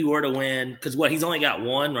 Even if he were to win, because he's only got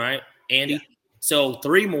 1, right, Andy? Yeah. So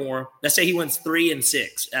 3 more. Let's say he wins 3 and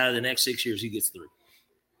 6 out of the next 6 years. He gets 3.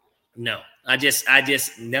 No, I just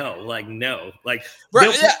no. Like Bill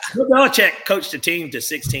Belichick coached a team to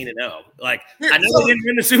 16-0. Like, I know they didn't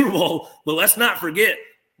win the Super Bowl, but let's not forget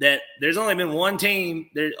that there's only been one team.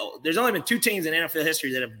 There's only been 2 teams in NFL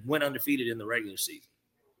history that have went undefeated in the regular season,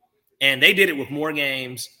 and they did it with more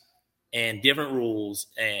games and different rules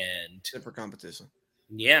and different competition.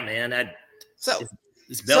 Yeah, man. So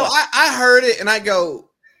I heard it and I go,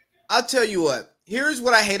 I'll tell you what. Here's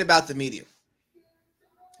what I hate about the media,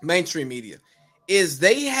 mainstream media, is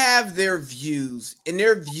they have their views, and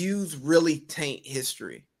their views really taint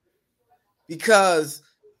history. Because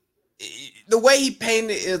the way he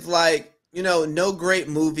painted it is like, no great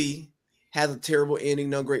movie has a terrible ending,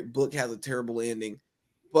 no great book has a terrible ending.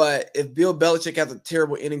 But if Bill Belichick has a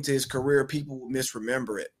terrible ending to his career, people will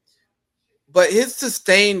misremember it. But his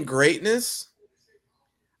sustained greatness,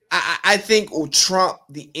 I think, will trump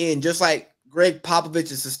the end, just like Greg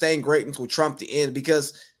Popovich's sustained greatness will trump the end,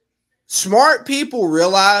 because smart people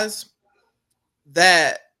realize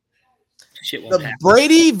that the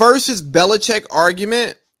Brady versus Belichick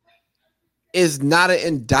argument is not an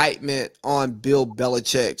indictment on Bill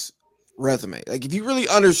Belichick's resume. Like, if you really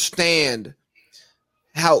understand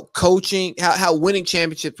how coaching, how winning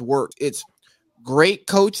championships work, it's great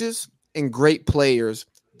coaches and great players.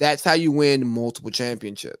 That's how you win multiple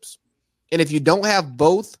championships. And if you don't have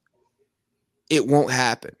both, it won't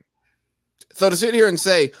happen. So to sit here and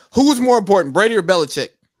say, who's more important, Brady or Belichick?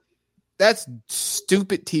 That's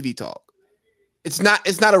stupid TV talk. It's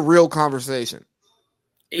not a real conversation.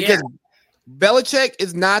 Because Belichick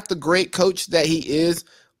is not the great coach that he is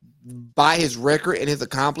by his record and his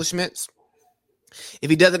accomplishments if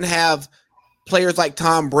he doesn't have players like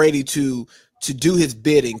Tom Brady to do his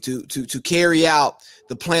bidding, to carry out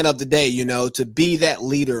the plan of the day, to be that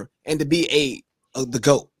leader and to be the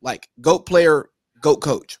GOAT, like GOAT player, GOAT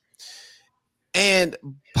coach. And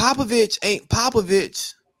Popovich ain't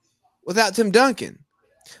Popovich without Tim Duncan.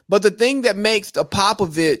 But the thing that makes the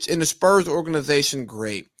Popovich and the Spurs organization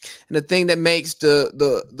great, and the thing that makes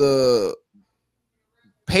the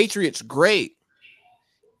Patriots great,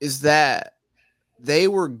 is that they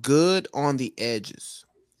were good on the edges,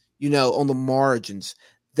 on the margins.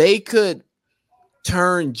 They could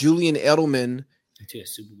turn Julian Edelman into a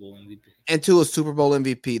Super Bowl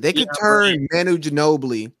MVP. They could turn Manu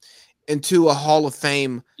Ginobili into a Hall of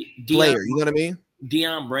Fame player. You know what I mean?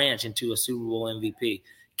 Deion Branch into a Super Bowl MVP.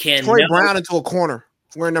 Troy Brown into a corner,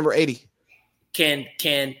 wearing number 80. Can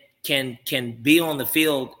be on the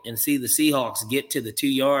field and see the Seahawks get to the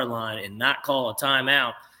 2-yard line and not call a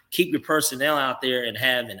timeout. Keep your personnel out there and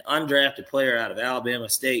have an undrafted player out of Alabama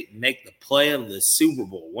State make the play of the Super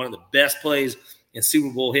Bowl, one of the best plays in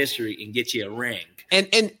Super Bowl history, and get you a ring. And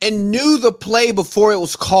knew the play before it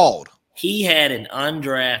was called. He had an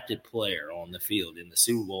undrafted player on the field in the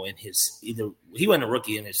Super Bowl he wasn't a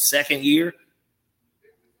rookie in his second year.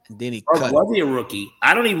 And then he was he a rookie?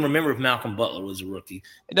 I don't even remember if Malcolm Butler was a rookie.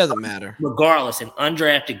 It doesn't matter. Regardless, an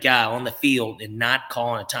undrafted guy on the field and not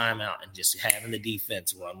calling a timeout and just having the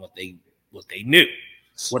defense run what they knew,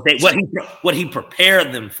 what he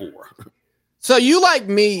prepared them for. So you, like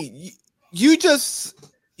me, you just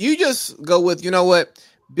go with, what?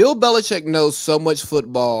 Bill Belichick knows so much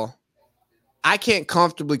football. I can't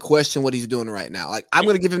comfortably question what he's doing right now. Like, I'm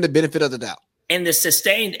going to give him the benefit of the doubt. And the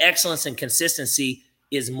sustained excellence and consistency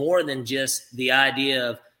is more than just the idea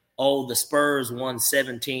of, the Spurs went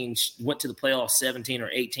to the playoffs 17 or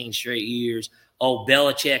 18 straight years.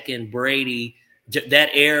 Belichick and Brady, that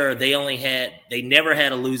era, they never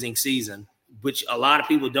had a losing season, which a lot of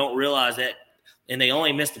people don't realize that. And they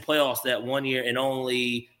only missed the playoffs that one year, and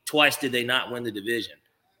only twice did they not win the division.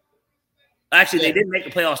 Actually, they did make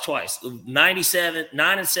the playoffs twice. 97,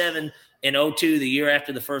 9-7 and 0-2 the year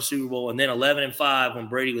after the first Super Bowl, and then 11-5 when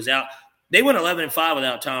Brady was out. They went 11-5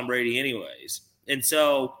 without Tom Brady anyways.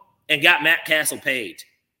 And got Matt Castle paid.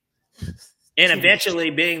 And eventually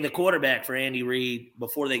being the quarterback for Andy Reid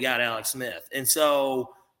before they got Alex Smith. And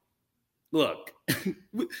so, look,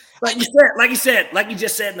 like you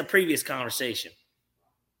just said in the previous conversation,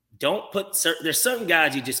 there's certain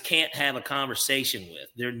guys you just can't have a conversation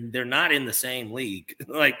with. They're not in the same league.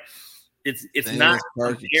 Like it's not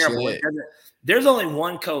comparable. There's only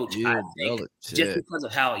one coach, I think, just because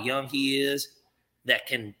of how young he is, that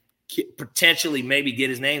can potentially maybe get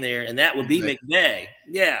his name there, and that would be McVay.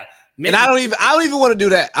 Yeah. And I don't even want to do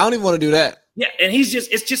that. I don't even want to do that. Yeah, and it's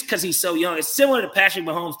just because he's so young. It's similar to Patrick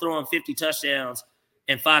Mahomes throwing 50 touchdowns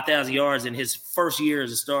and 5,000 yards in his first year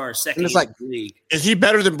as a star, second year in the league. Is he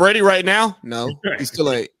better than Brady right now? No, he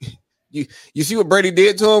still ain't. You see what Brady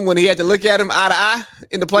did to him when he had to look at him eye to eye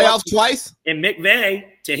in the playoffs twice? And McVay,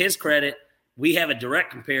 to his credit, we have a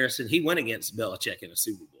direct comparison. He went against Belichick in a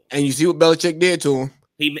Super Bowl. And you see what Belichick did to him.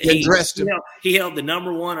 He dressed him. He held the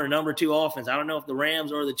number 1 or number 2 offense. I don't know if the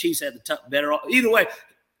Rams or the Chiefs had the better. Either way,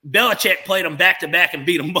 Belichick played them back to back and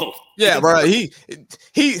beat them both. Yeah, bro.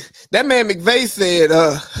 That man McVay said,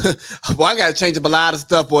 "Boy, I got to change up a lot of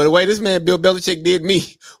stuff, boy. The way this man Bill Belichick did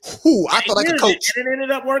me, I felt like a coach." And it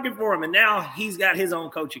ended up working for him, and now he's got his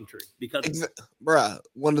own coaching tree bro,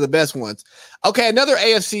 one of the best ones. Okay, another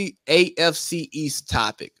AFC East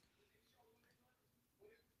topic.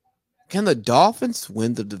 Can the Dolphins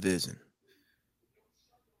win the division?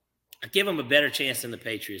 I give them a better chance than the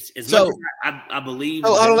Patriots. Much as I believe.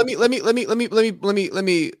 Oh, let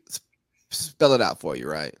me spell it out for you.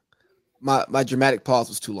 Right, my dramatic pause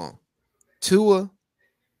was too long. Tua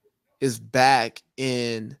is back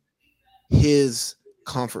in his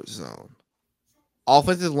comfort zone.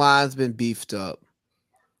 Offensive line's been beefed up.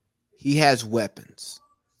 He has weapons.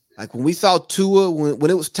 Like when we saw Tua,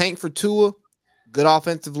 when it was tanked for Tua, good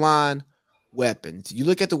offensive line, weapons. You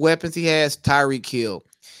look at the weapons he has. Tyreek Hill.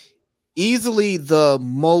 Easily the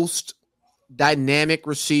most dynamic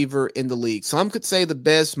receiver in the league. Some could say the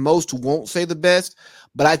best, most won't say the best,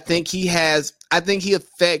 but I think he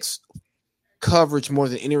affects coverage more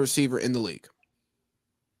than any receiver in the league.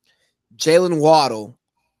 Jalen Waddle,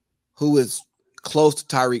 who is close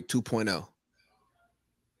to Tyreek 2.0.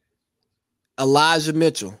 Elijah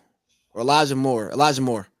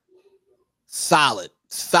Moore.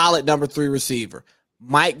 Solid number 3 receiver.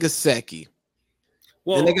 Mike Gesicki.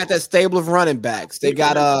 Well, then they got that stable of running backs. They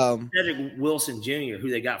got Cedric Wilson Jr., who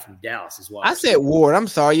they got from Dallas as well. I said Ward. I'm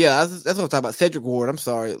sorry. Yeah, that's what I'm talking about. Cedric Ward. I'm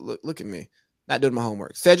sorry. Look at me. Not doing my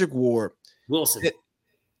homework. Cedric Ward. Wilson.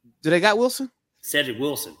 Do they got Wilson? Cedric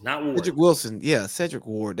Wilson, not Ward. Cedric Wilson. Yeah, Cedric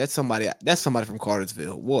Ward. That's somebody from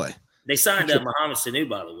Cartersville. Boy. They signed up Mohamed Sanu,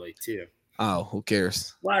 by the way, too. Oh, who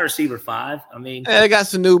cares? Wide receiver 5. I mean, they got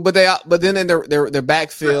Sanu, but then in their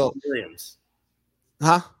backfield. Williams.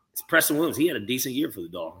 Huh? It's Preston Williams. He had a decent year for the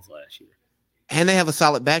Dolphins last year. And they have a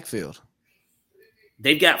solid backfield.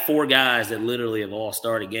 They've got 4 guys that literally have all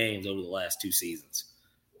started games over the last 2 seasons.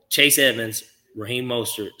 Chase Edmonds, Raheem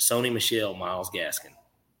Mostert, Sony Michel, Myles Gaskin.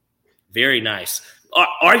 Very nice.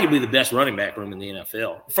 Arguably the best running back room in the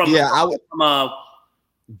NFL. From a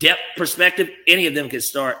depth perspective, any of them could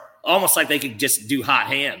start. Almost like they could just do hot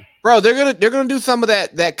hand. Bro, they're gonna do some of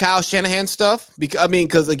that Kyle Shanahan stuff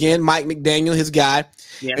because again, Mike McDaniel, his guy,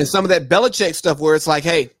 and some of that Belichick stuff where it's like,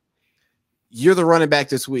 hey, you're the running back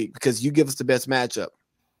this week because you give us the best matchup.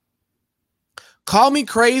 Call me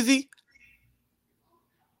crazy.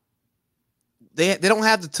 They don't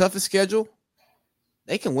have the toughest schedule.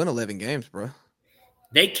 They can win 11 games, bro.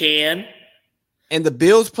 They can. And the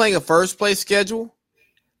Bills playing a first place schedule,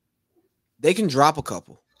 they can drop a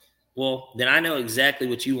couple. Well, then I know exactly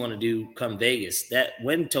what you want to do come Vegas. That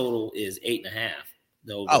win total is 8.5.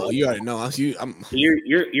 Oh, you already know.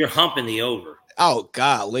 You're humping the over. Oh,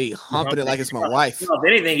 golly. Humping it like it's my wife. Well, if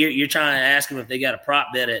anything, you're trying to ask them if they got a prop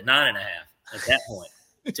bet at 9.5 at that point.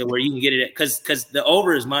 To where you can get it at because the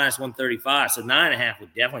over is minus 135. So 9.5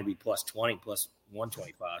 would definitely be plus 20, plus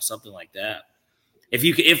 125, something like that.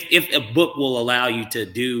 If a book will allow you to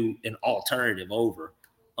do an alternative over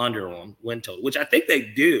under on win total, which I think they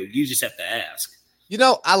do. You just have to ask. You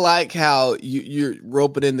know, I like how you're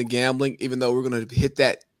roping in the gambling, even though we're going to hit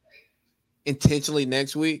that intentionally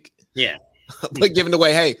next week. Yeah. But giving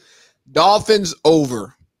away, hey, Dolphins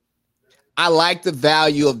over. I like the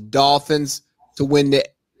value of Dolphins to win the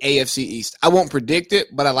AFC East. I won't predict it,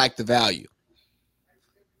 but I like the value.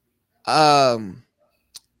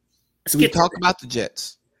 We talk about the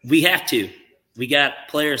Jets. We have to. We got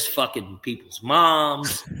players fucking people's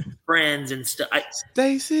moms, friends and stuff.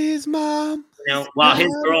 Stacy's mom. While his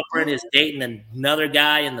girlfriend is dating another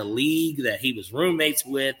guy in the league that he was roommates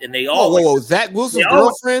with, and they all whoa, Zach Wilson's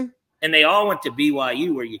girlfriend? And they all went to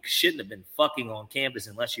BYU, where you shouldn't have been fucking on campus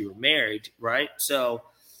unless you were married, right? So,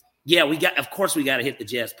 yeah, we got to hit the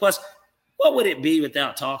Jets. Plus, what would it be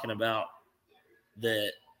without talking about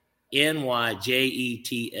the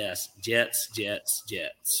NYJETS,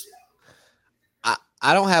 Jets?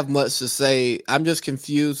 I don't have much to say. I'm just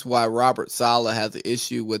confused why Robert Saleh has an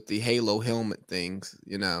issue with the Halo helmet things,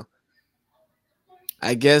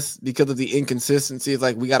 I guess because of the inconsistency. It's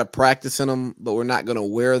like we got to practice in them, but we're not going to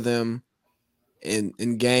wear them in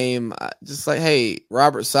game. Just like, hey,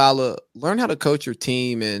 Robert Saleh, learn how to coach your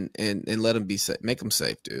team and let them be safe. Make them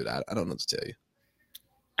safe, dude. I don't know what to tell you.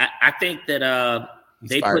 I think that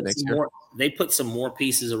they put some more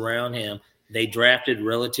pieces around him. They drafted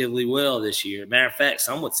relatively well this year. Matter of fact,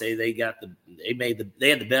 some would say they had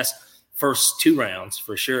the best first 2 rounds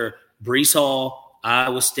for sure. Breece Hall,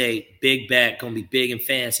 Iowa State, big back, gonna be big and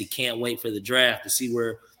fancy. Can't wait for the draft to see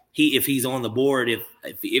where if he's on the board,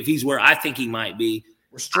 if he's where I think he might be.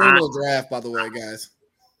 We're streaming the draft, by the way, guys.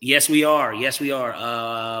 Yes, we are. We got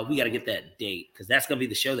to get that date because that's gonna be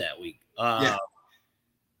the show that week. Yeah,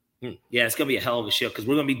 it's gonna be a hell of a show because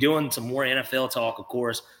we're gonna be doing some more NFL talk, of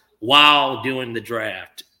course, while doing the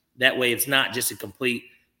draft. That way it's not just a complete,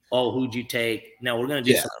 who'd you take? No, we're going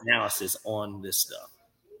to do some analysis on this stuff.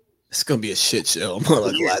 It's going to be a shit show. I'm not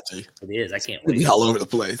going to lie to you. It is. I can't wait. It'll be all over the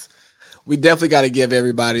place. We definitely got to give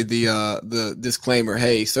everybody the disclaimer,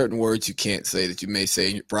 hey, certain words you can't say that you may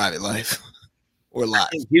say in your private life or live. I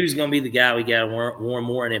think Hugh's going to be the guy we got to warn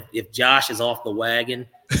more. And if Josh is off the wagon,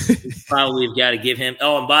 we probably have got to give him –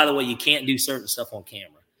 and by the way, you can't do certain stuff on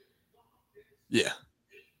camera. Yeah.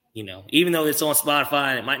 Even though it's on Spotify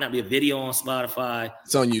and it might not be a video on Spotify.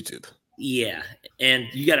 It's on YouTube. Yeah. And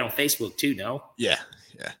you got it on Facebook too, no? Yeah.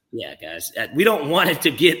 Yeah, guys. We don't want it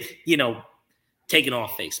to get, taken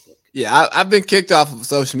off Facebook. Yeah, I've been kicked off of a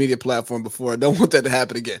social media platform before. I don't want that to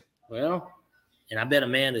happen again. Well, and I bet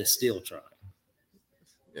Amanda is still trying.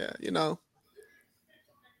 Yeah,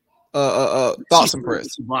 thoughts and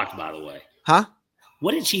prayers. Blocked, by the way. Huh?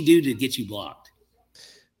 What did she do to get you blocked?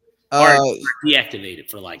 Or deactivated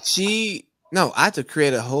for I had to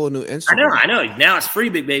create a whole new Instagram. I know. Now it's free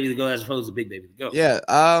Big Baby to go as opposed to Big Baby to go. Yeah.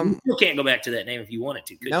 You still can't go back to that name if you wanted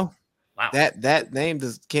to. No. Wow. That name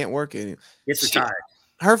can't work anymore. It's retired.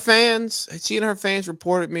 She and her fans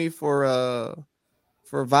reported me for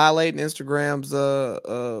violating Instagram's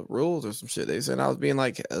rules or some shit. They said I was being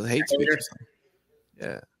like a hate speech or something.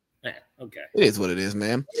 Yeah. Okay. It is what it is,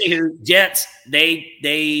 man. Jets, they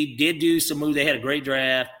did do some moves. They had a great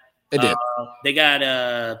draft. They did. They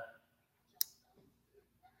got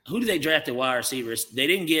who did they draft at wide receivers?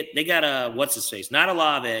 They got what's his face? Not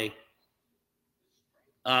Olave.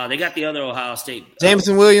 They got the other Ohio State.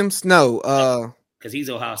 Jameson Williams? No. Because he's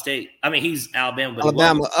Ohio State. I mean, he's Alabama. But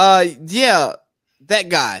Alabama. Yeah, that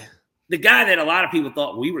guy. The guy that a lot of people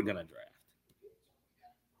thought we were going to draft.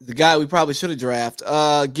 The guy we probably should have drafted.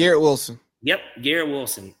 Garrett Wilson. Yep, Garrett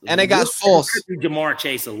Wilson. And they got Sauce. Jamar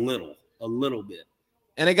Chase a little bit.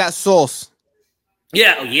 And they got Sauce.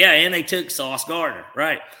 Yeah, and they took Sauce Gardner,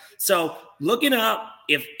 right? So looking up,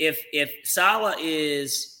 if Saleh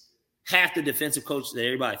is half the defensive coach that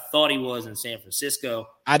everybody thought he was in San Francisco,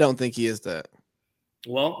 I don't think he is that.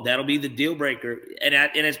 Well, that'll be the deal breaker, and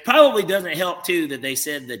it probably doesn't help too that they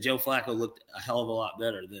said that Joe Flacco looked a hell of a lot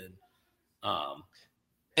better than.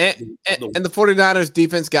 And the 49ers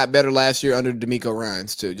defense got better last year under DeMeco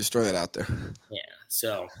Ryans too. Just throw that out there. Yeah.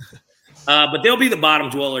 So, but they'll be the bottom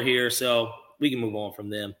dweller here, so we can move on from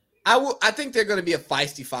them. I think they're going to be a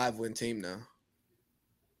feisty 5-win team now.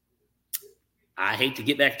 I hate to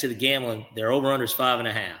get back to the gambling. Their over/under is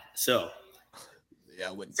 5.5. So,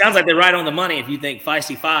 yeah, sounds like they're right on the money. If you think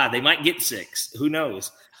feisty 5, they might get 6. Who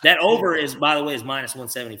knows? That over is, by the way, is minus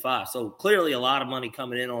 175. So clearly, a lot of money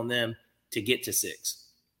coming in on them to get to 6.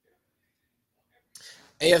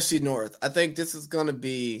 AFC North. I think this is going to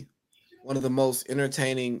be one of the most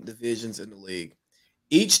entertaining divisions in the league.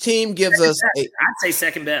 Each team gives us I'd say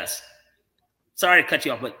second best. Sorry to cut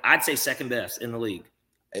you off, but I'd say second best in the league.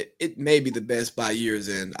 It may be the best by year's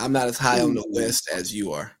end. I'm not as high on the West as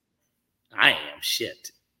you are. I am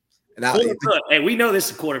shit. And hey, we know this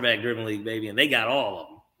is a quarterback-driven league, baby, and they got all of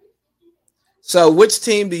them. So which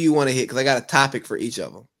team do you want to hit? Because I got a topic for each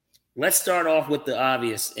of them. Let's start off with the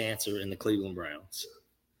obvious answer in the Cleveland Browns.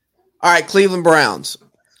 All right, Cleveland Browns.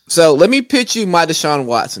 So let me pitch you my Deshaun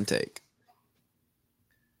Watson take.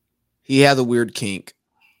 He has a weird kink.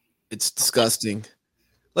 It's disgusting.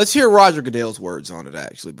 Let's hear Roger Goodell's words on it,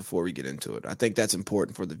 actually, before we get into it. I think that's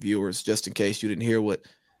important for the viewers, just in case you didn't hear what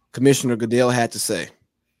Commissioner Goodell had to say.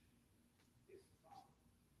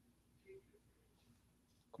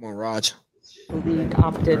 Come on, Raj. The league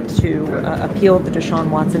opted to appeal the Deshaun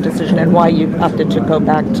Watson decision, and why you opted to go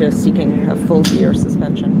back to seeking a full year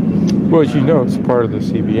suspension. Well, as you know, it's part of the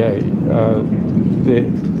CBA.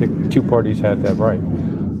 The two parties had that right.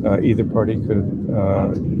 Either party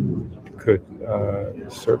could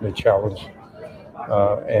certainly challenge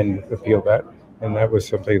and appeal that, and that was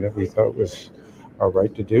something that we thought was our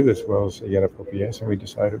right to do, as well as the NFLPS, and we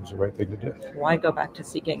decided it was the right thing to do. Why go back to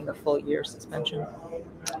seeking the full year suspension?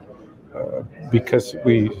 Because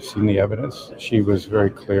we've seen the evidence. She was very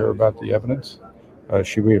clear about the evidence.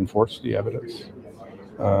 She reinforced the evidence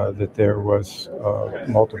that there was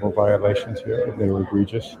multiple violations here, and they were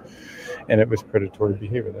egregious, and it was predatory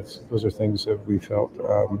behavior. Those are things that we felt,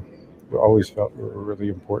 we always felt were really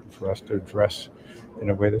important for us to address in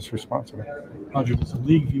a way that's responsible. Roger, does the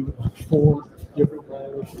league view it as 4 different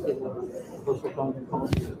violations of personal conduct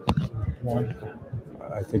policy? One.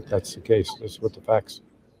 I think that's the case. That's what the facts.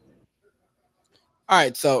 All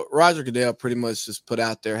right, so Roger Goodell pretty much just put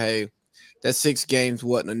out there, hey, that 6 games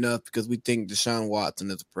wasn't enough because we think Deshaun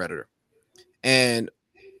Watson is a predator. And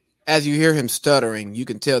as you hear him stuttering, you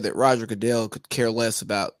can tell that Roger Goodell could care less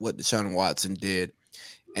about what Deshaun Watson did.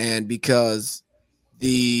 And because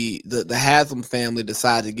the Haslam family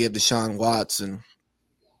decided to give Deshaun Watson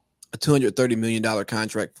a $230 million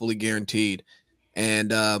contract, fully guaranteed,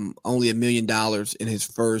 and only $1 million in his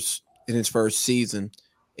first season,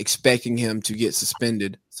 expecting him to get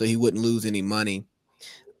suspended so he wouldn't lose any money.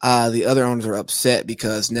 The other owners are upset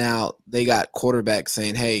because now they got quarterbacks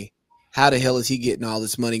saying, hey, how the hell is he getting all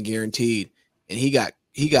this money guaranteed? And he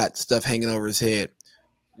got stuff hanging over his head.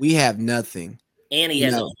 We have nothing. And he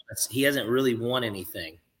hasn't really won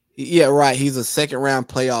anything. Yeah, right. He's a second-round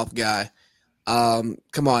playoff guy.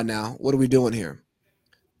 Come on now. What are we doing here?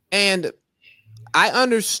 And I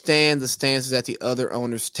understand the stances that the other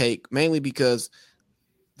owners take, mainly because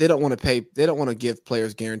they don't want to pay. They don't want to give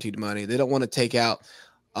players guaranteed money. They don't want to take out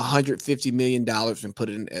 $150 million and put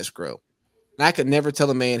it in escrow. And I could never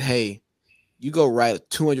tell a man, hey, you go write a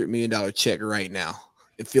 $200 million check right now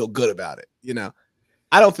and feel good about it. You know,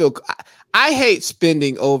 I hate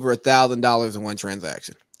spending over $1,000 in one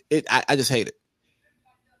transaction. I just hate it.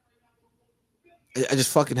 I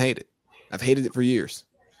just fucking hate it. I've hated it for years.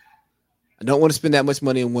 I don't want to spend that much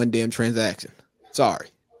money in one damn transaction. Sorry.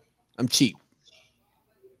 I'm cheap.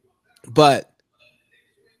 But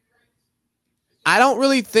I don't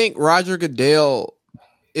really think Roger Goodell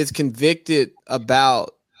is convicted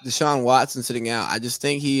about Deshaun Watson sitting out. I just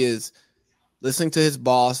think he is listening to his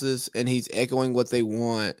bosses and he's echoing what they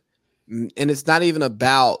want. And it's not even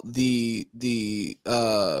about the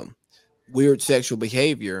weird sexual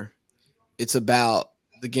behavior. It's about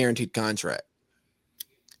the guaranteed contract.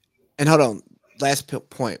 And hold on, last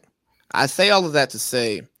point. I say all of that to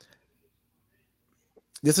say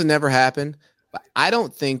this will never happen, but I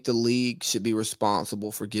don't think the league should be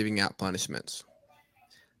responsible for giving out punishments.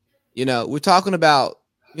 You know, we're talking about,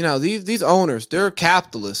 you know, these owners, they're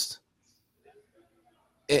capitalists.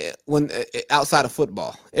 When outside of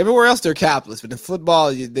football, everywhere else they're capitalists, but in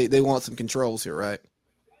football they want some controls here, right?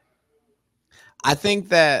 I think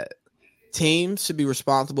that teams should be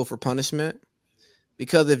responsible for punishment,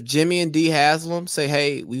 because if Jimmy and Dee Haslam say,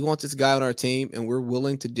 hey, we want this guy on our team and we're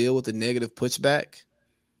willing to deal with the negative pushback,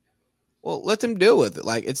 well, let them deal with it.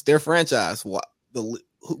 Like, it's their franchise. Who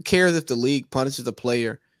cares if the league punishes a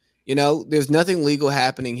player? You know, there's nothing legal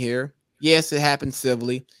happening here. Yes, it happened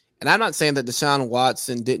civilly. And I'm not saying that Deshaun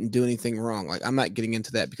Watson didn't do anything wrong. Like, I'm not getting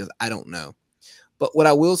into that because I don't know. But what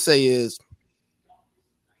I will say is,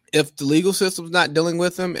 if the legal system's not dealing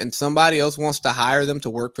with them and somebody else wants to hire them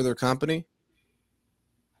to work for their company,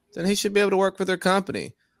 then he should be able to work for their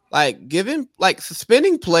company. Like,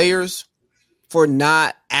 suspending players for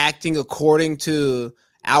not acting according to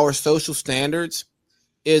our social standards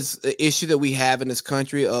is the issue that we have in this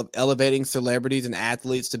country of elevating celebrities and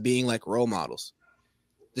athletes to being like role models.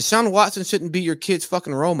 Deshaun Watson shouldn't be your kid's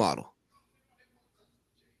fucking role model.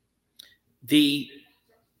 I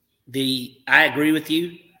agree with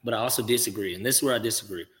you, but I also disagree. And this is where I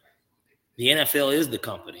disagree. The NFL is the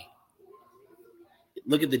company.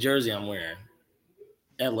 Look at the jersey I'm wearing.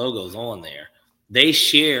 That logo's on there. They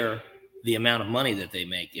share the amount of money that they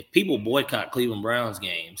make. If people boycott Cleveland Browns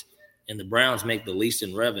games and the Browns make the least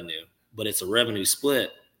in revenue, but it's a revenue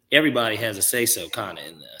split, everybody has a say-so kind of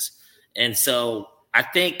in this. And so I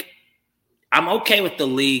think I'm okay with the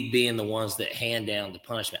league being the ones that hand down the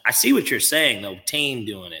punishment. I see what you're saying, though, team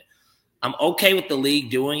doing it. I'm okay with the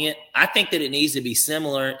league doing it. I think that it needs to be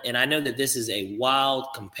similar, and I know that this is a wild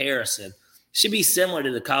comparison. It should be similar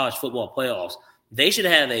to the college football playoffs. They should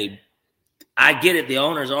have I get it, the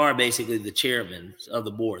owners are basically the chairmen of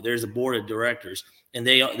the board. There's a board of directors, and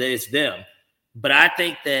it's them. But I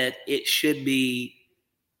think that it should be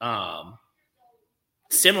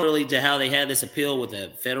similarly to how they had this appeal with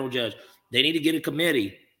a federal judge. They need to get a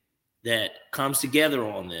committee that comes together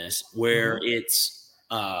on this where it's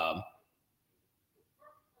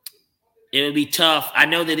it would be tough. I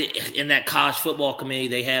know that in that college football committee,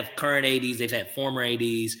 they have current ADs, they've had former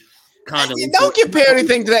ADs. Don't compare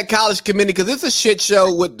anything to that college committee because it's a shit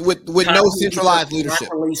show with no centralized leadership.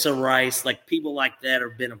 Lisa Rice, like people like that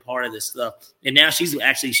have been a part of this stuff, and now she's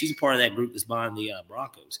part of that group that's behind the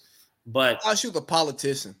Broncos. But she was a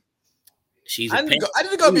politician. I need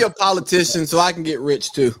to go be a politician so I can get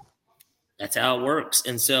rich too. That's how it works,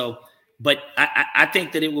 and so. But I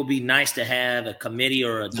think that it will be nice to have a committee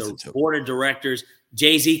or a board of directors.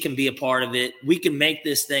 Jay-Z can be a part of it. We can make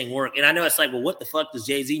this thing work. And I know it's like, well, what the fuck does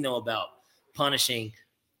Jay-Z know about punishing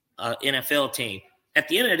an NFL team? At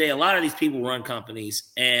the end of the day, a lot of these people run companies.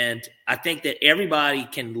 And I think that everybody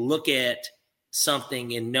can look at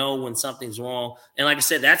something and know when something's wrong. And like I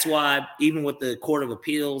said, that's why even with the Court of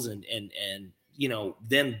Appeals and you know,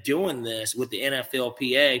 them doing this with the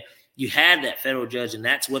NFLPA, you had that federal judge, and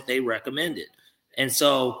that's what they recommended. And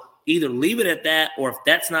so either leave it at that, or if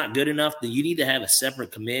that's not good enough, then you need to have a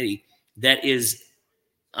separate committee that is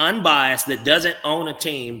unbiased, that doesn't own a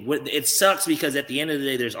team. It sucks because at the end of the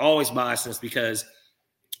day, there's always biasness because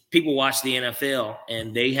people watch the NFL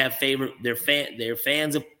and they have they're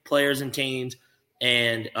fans of players and teams,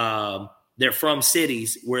 and they're from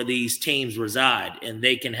cities where these teams reside, and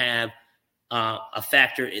they can have a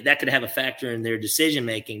factor that could have a factor in their decision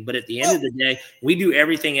making. But at the end of the day, we do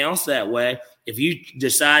everything else that way. If you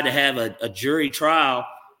decide to have a jury trial,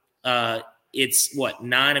 it's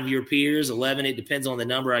 9 of your peers, 11. It depends on the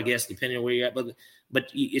number, I guess, depending on where you're at.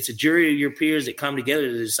 But it's a jury of your peers that come together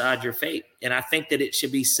to decide your fate. And I think that it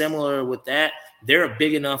should be similar with that. They're a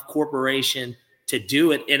big enough corporation to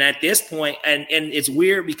do it. And at this point, and it's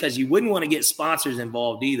weird because you wouldn't want to get sponsors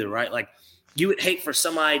involved either, right? Like, you would hate for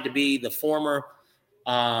somebody to be the former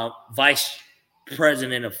vice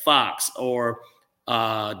president of Fox, or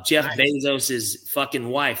Jeff Bezos' fucking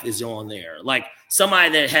wife is on there. Like somebody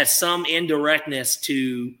that has some indirectness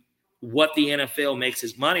to what the NFL makes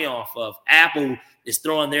its money off of. Apple is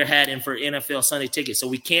throwing their hat in for NFL Sunday Ticket. So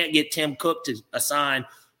we can't get Tim Cook to assign,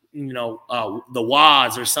 the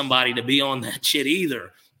Woz or somebody to be on that shit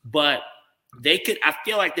either. But they could. I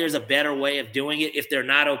feel like there's a better way of doing it if they're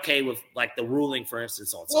not okay with like the ruling, for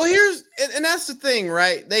instance. On well, and that's the thing,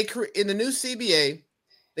 right? In the new CBA,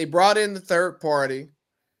 they brought in the third party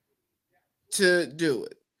to do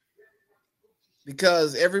it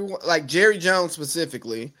because everyone, like Jerry Jones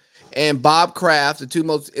specifically, and Bob Kraft, the two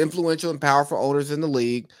most influential and powerful owners in the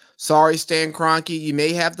league. Sorry, Stan Kroenke, you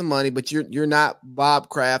may have the money, but you're not Bob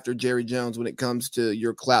Kraft or Jerry Jones when it comes to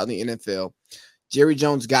your clout in the NFL. Jerry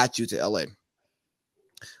Jones got you to LA.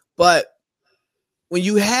 But when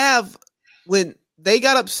they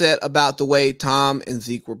got upset about the way Tom and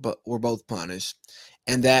Zeke were both punished,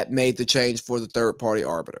 and that made the change for the third party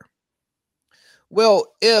arbiter.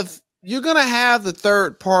 Well, if you're going to have the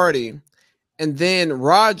third party and then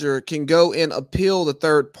Roger can go and appeal the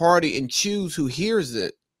third party and choose who hears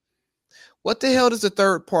it, what the hell does the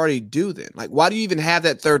third party do then? Like, why do you even have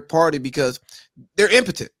that third party? Because they're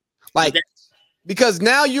impotent. Like, because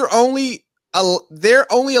now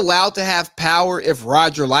they're only allowed to have power if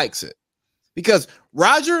Roger likes it. Because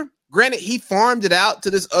Roger, granted, he farmed it out to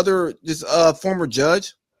this former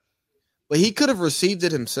judge, but he could have received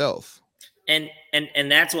it himself. And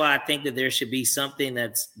that's why I think that there should be something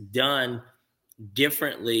that's done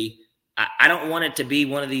differently. I don't want it to be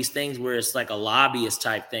one of these things where it's like a lobbyist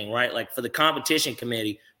type thing, right? Like for the competition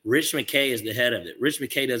committee, Rich McKay is the head of it. Rich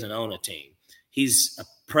McKay doesn't own a team. He's a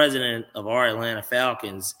president of our Atlanta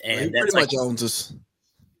Falcons, and he pretty much owns us.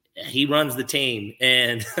 He runs the team,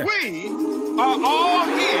 and we are all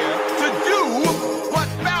here to do what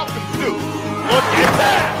Falcons do. Look at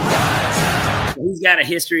that! He's got a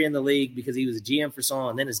history in the league because he was a GM for so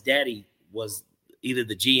long, and then his daddy was either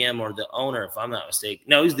the GM or the owner, if I'm not mistaken.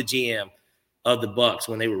 No, he was the GM of the Bucs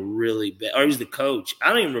when they were really bad, or he was the coach. I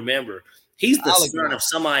don't even remember. He's the son of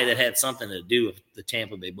somebody that had something to do with the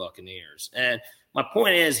Tampa Bay Buccaneers. And my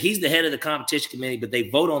point is, he's the head of the competition committee, but they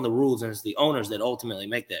vote on the rules, and it's the owners that ultimately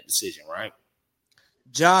make that decision, right?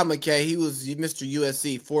 John McKay, he was Mr.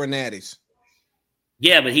 USC, 4 natties.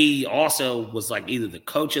 Yeah, but he also was like either the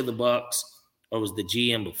coach of the Bucs or was the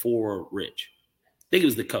GM before Rich. I think he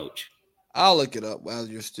was the coach. I'll look it up while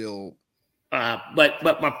you're still. But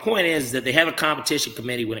my point is that they have a competition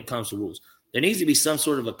committee when it comes to rules. There needs to be some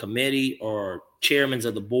sort of a committee or chairmen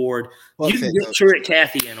of the board. You can get Truett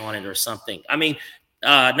Cathy in on it or something. I mean,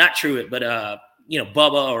 not Truett, but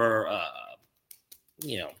Bubba or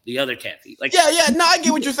the other Cathy. Like, yeah. No, I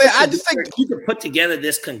get what you're saying. I just think you could put together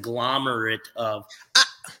this conglomerate of.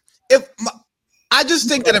 I just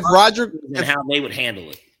think that if how they would handle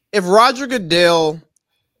it. If Roger Goodell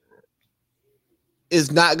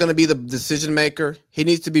is not going to be the decision maker, he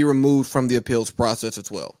needs to be removed from the appeals process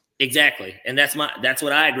as well. Exactly, and that's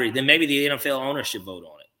what I agree. Then maybe the NFL owner should vote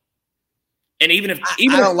on it. And even if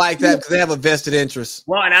I don't like that because they have a vested interest.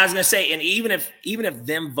 Well, and I was going to say, and even if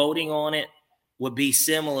them voting on it would be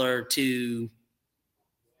similar to,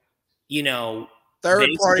 third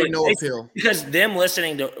party no appeal, because them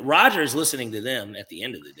listening to Rodgers listening to them at the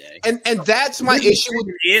end of the day, and that's my issue with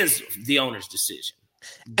is the owner's decision.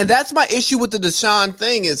 And that's my issue with the Deshaun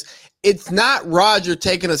thing is it's not Roger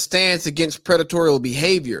taking a stance against predatory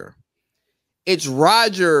behavior. It's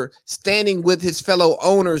Roger standing with his fellow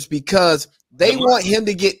owners because they want him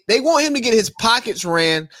to get his pockets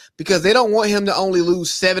ran because they don't want him to only lose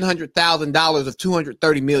 $700,000 of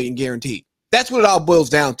 $230 million guaranteed. That's what it all boils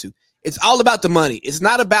down to. It's all about the money. It's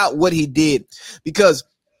not about what he did because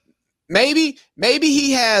maybe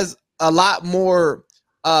he has a lot more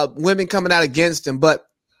women coming out against him, but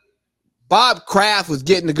Bob Kraft was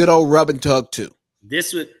getting a good old rub and tug too. But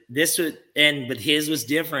his was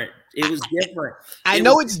different. It was different. I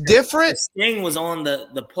know it's different. Sting was on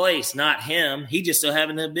the place, not him. He just so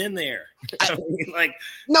happened to have been there.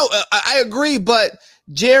 I agree, but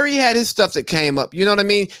Jerry had his stuff that came up. You know what I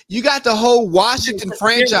mean? You got the whole Washington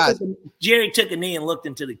franchise. Jerry took a knee and looked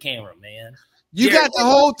into the camera, man. You got the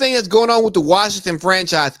whole thing that's going on with the Washington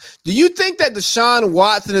franchise. Do you think that Deshaun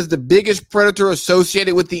Watson is the biggest predator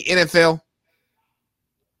associated with the NFL?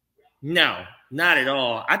 No, not at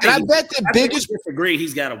all. I bet the biggest. I disagree.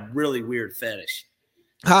 He's got a really weird fetish.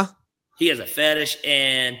 Huh? He has a fetish,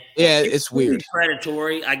 and it's weird.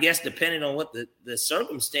 Predatory, I guess, depending on what the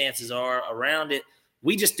circumstances are around it.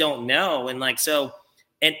 We just don't know, and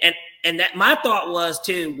and that my thought was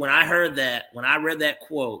too when I read that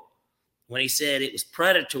quote. When he said it was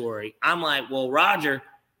predatory, I'm like, well, Roger,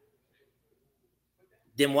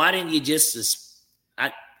 then why didn't you just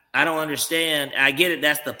I don't understand. I get it.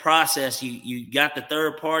 That's the process. You got the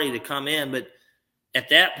third party to come in, but at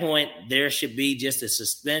that point, there should be just a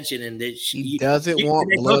suspension. And that he doesn't want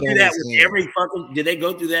blood on his hands. Did they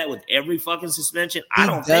go through that with every fucking suspension? I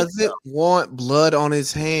don't think so. He doesn't want blood on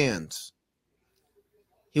his hands.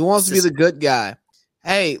 He wants to be the good guy.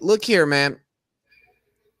 Hey, look here, man.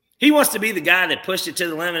 He wants to be the guy that pushed it to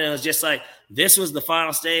the limit and was just like, this was the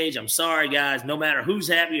final stage. I'm sorry, guys. No matter who's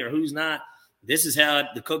happy or who's not, this is how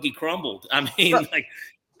the cookie crumbled. I mean,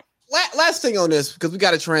 last thing on this, because we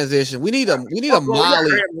got to transition. We need a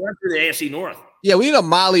Molly. Run through the AFC North. Yeah, we need a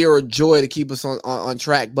Molly or a Joy to keep us on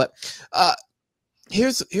track. But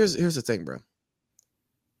here's the thing, bro.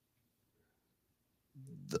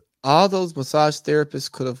 All those massage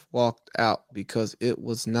therapists could have walked out because it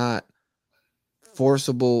was not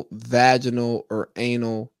forcible vaginal or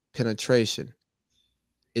anal penetration.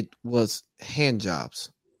 It was hand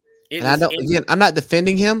jobs. I'm not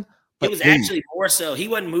defending him. But it was actually more so. He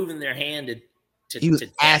wasn't moving their hand to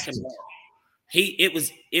tap him.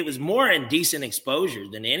 It was more indecent exposure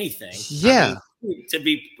than anything. Yeah. I mean,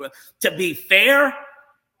 to be fair,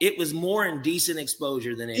 it was more indecent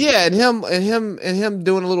exposure than anything. Yeah, and him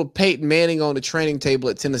doing a little Peyton Manning on the training table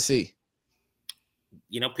at Tennessee.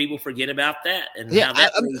 People forget about that and how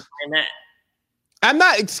that. I'm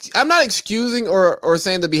not excusing or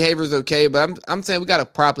saying the behavior is okay, but I'm saying we got to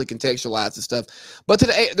properly contextualize the stuff. But to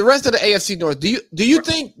the rest of the AFC North, do you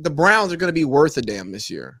think the Browns are going to be worth a damn this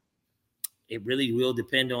year? It really will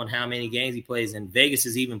depend on how many games he plays, and Vegas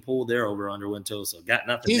has even pulled their over/under win total, so got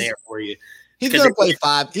nothing there for you. He's going to play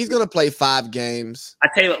 5. He's going to play 5 games. I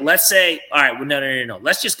tell you what. Let's say, all right. Well, no.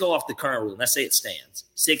 Let's just go off the current rule. Let's say it stands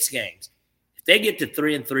 6 games. If they get to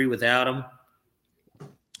 3-3 without him,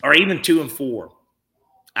 or even 2-4,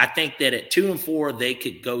 I think that at 2-4 they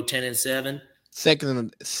could go 10-7.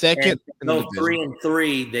 Second. Go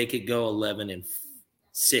 3-3, they could go 11-6.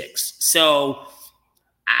 So,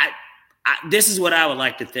 I this is what I would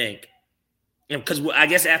like to think, because I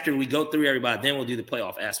guess after we go through everybody, then we'll do the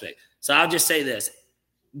playoff aspect. So I'll just say this: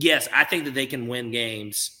 yes, I think that they can win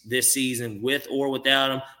games this season with or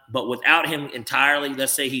without him. But without him entirely,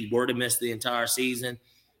 let's say he were to miss the entire season,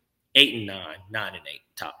 8-9, 9-8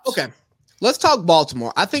 tops. Okay. Let's talk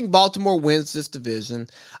Baltimore. I think Baltimore wins this division.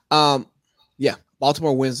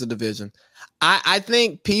 Baltimore wins the division. I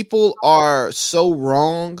think people are so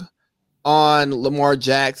wrong on Lamar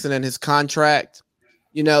Jackson and his contract.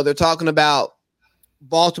 You know, they're talking about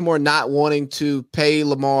Baltimore not wanting to pay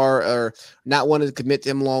Lamar or not wanting to commit to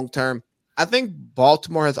him long term. I think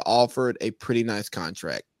Baltimore has offered a pretty nice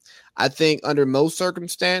contract. I think under most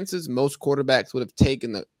circumstances, most quarterbacks would have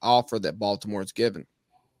taken the offer that Baltimore has given.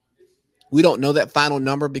 We don't know that final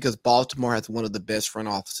number because Baltimore has one of the best front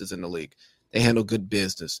offices in the league. They handle good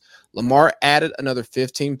business. Lamar added another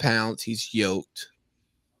 15 pounds. He's yoked.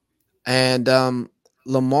 And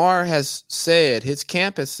Lamar has said, his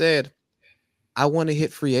camp has said, I want to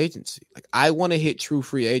hit free agency. Like, I want to hit true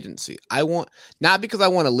free agency. Not because I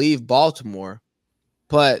want to leave Baltimore,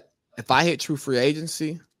 but if I hit true free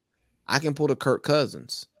agency, I can pull the Kirk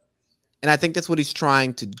Cousins. And I think that's what he's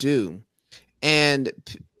trying to do. And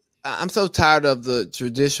I'm so tired of the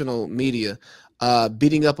traditional media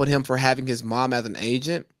beating up on him for having his mom as an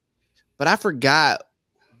agent. But I forgot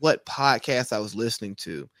what podcast I was listening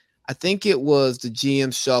to. I think it was the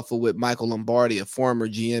GM Shuffle with Michael Lombardi, a former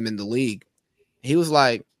GM in the league. He was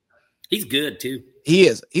like, he's good too. He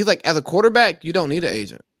is. He's like, as a quarterback, you don't need an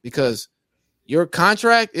agent because your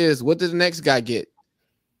contract is, what did the next guy get?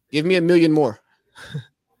 Give me $1 million more.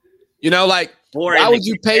 Like, why would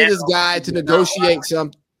you pay this guy to negotiate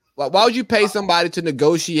some? Why would you pay somebody to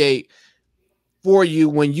negotiate for you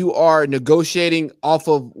when you are negotiating off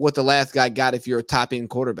of what the last guy got if you're a top end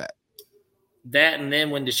quarterback? That, and then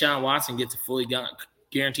when Deshaun Watson gets a fully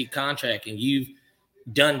guaranteed contract and you've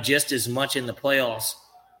done just as much in the playoffs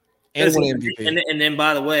and won MVP. And then,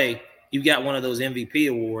 by the way, you've got one of those MVP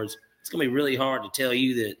awards. It's going to be really hard to tell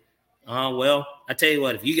you that, well, I tell you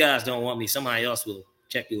what, if you guys don't want me, somebody else will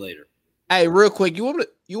check you later. Hey, real quick, you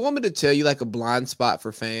want me to tell you like a blind spot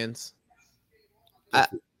for fans?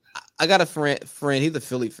 I got a friend, he's a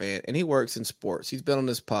Philly fan, and he works in sports. He's been on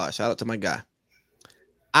this pod. Shout out to my guy.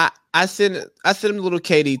 I sent him a little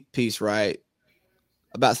KD piece, right?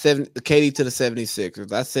 About KD to the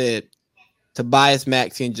 76ers. I said Tobias,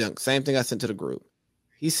 Maxey, and Junk. Same thing I sent to the group.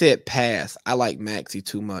 He said, pass. I like Maxey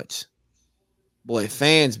too much. Boy,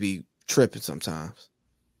 fans be tripping sometimes.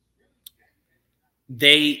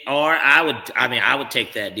 They are. I would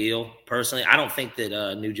take that deal personally. I don't think that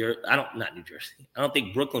not New Jersey. I don't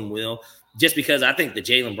think Brooklyn will, just because I think the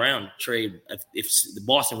Jaylen Brown trade, if the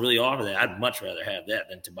Boston really offer that, I'd much rather have that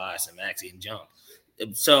than Tobias and Maxey and Junk.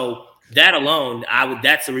 So that alone,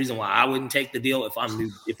 that's the reason why I wouldn't take the deal if I'm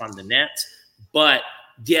the Nets. But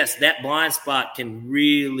yes, that blind spot can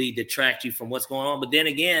really detract you from what's going on. But then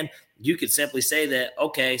again, you could simply say that,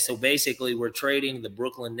 okay, so basically we're trading the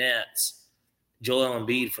Brooklyn Nets Joel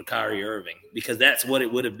Embiid for Kyrie Irving, because that's what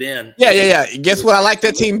it would have been. Yeah. Guess what? I like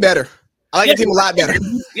that team better. I like that team a lot better.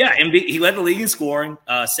 Yeah, Embiid, he led the league in scoring,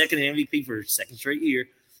 second in MVP for his second straight year,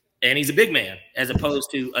 and he's a big man as opposed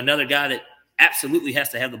to another guy that absolutely has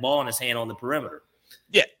to have the ball in his hand on the perimeter.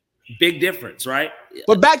 Yeah. Big difference, right?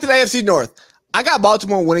 But back to the AFC North. I got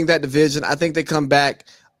Baltimore winning that division. I think they come back.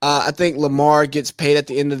 I think Lamar gets paid at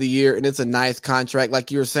the end of the year, and it's a nice contract, like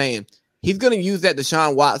you were saying. He's going to use that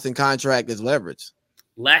Deshaun Watson contract as leverage.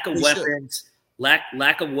 Lack of weapons.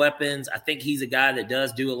 I think he's a guy that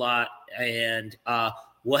does do a lot, and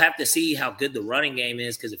we'll have to see how good the running game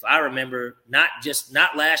is, because if I remember, not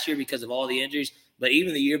last year because of all the injuries, but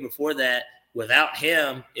even the year before that, without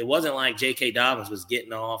him, it wasn't like J.K. Dobbins was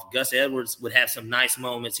getting off. Gus Edwards would have some nice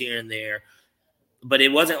moments here and there, but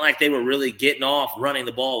it wasn't like they were really getting off running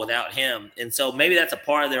the ball without him. And so maybe that's a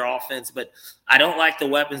part of their offense, but I don't like the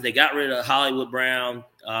weapons. They got rid of Hollywood Brown.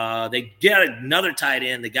 They got another tight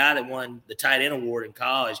end, the guy that won the tight end award in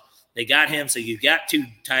college. They got him. So you've got two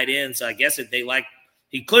tight ends. So I guess if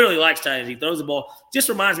he clearly likes tight ends. He throws the ball. Just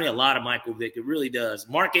reminds me a lot of Michael Vick. It really does.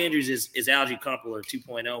 Mark Andrews is Algie Crumpler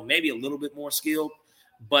 2.0, maybe a little bit more skilled,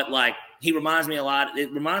 but like he reminds me a lot.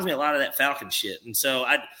 It reminds me a lot of that Falcon shit. And so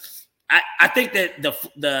I think that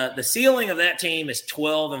the ceiling of that team is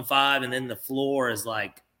 12-5, and then the floor is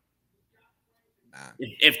like,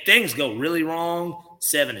 if things go really wrong,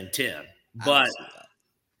 7-10. But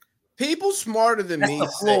people smarter than me,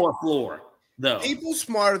 floor though. People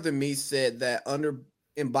smarter than me said that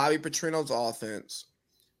in Bobby Petrino's offense,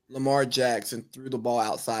 Lamar Jackson threw the ball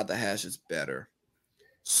outside the hash is better.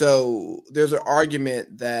 So there's an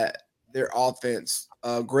argument that their offense,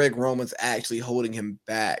 Greg Roman's actually holding him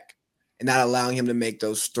back and not allowing him to make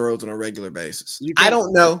those throws on a regular basis. I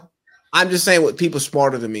don't know. I'm just saying what people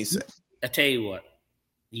smarter than me say. I tell you what,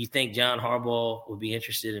 you think John Harbaugh would be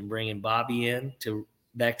interested in bringing Bobby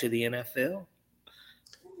back to the NFL?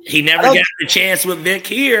 He never got the chance with Vic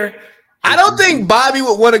here. I don't think Bobby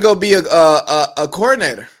would want to go be a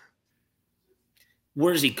coordinator.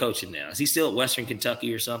 Where is he coaching now? Is he still at Western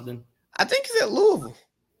Kentucky or something? I think he's at Louisville.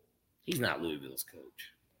 He's not Louisville's coach.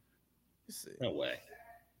 Let's see. No way.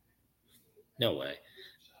 No way.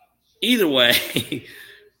 Either way,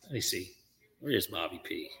 let me see. Where is Bobby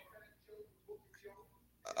P?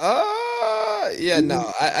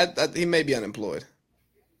 No. I he may be unemployed.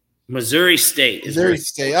 Missouri State. Missouri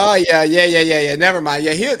State. Oh yeah. Never mind.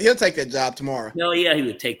 Yeah, he'll take that job tomorrow. No, yeah, he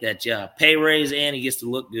would take that job. Pay raise, and he gets to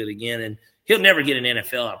look good again. And he'll never get an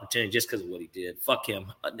NFL opportunity just because of what he did. Fuck him.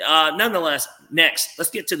 Nonetheless, next,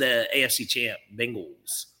 let's get to the AFC champ,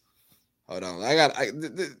 Bengals. Hold on.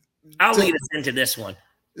 I'll lead us into this one.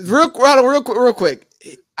 Real quick.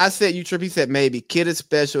 I said you trip. He said maybe. Kid is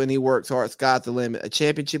special and he works hard. Sky's the limit. A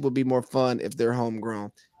championship would be more fun if they're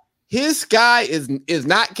homegrown. His sky is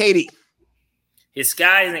not KD. His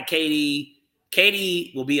sky isn't KD.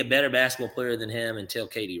 KD will be a better basketball player than him until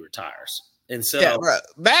KD retires. And so, yeah, right.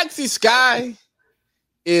 Maxey's sky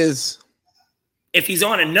is. If he's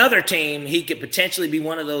on another team, he could potentially be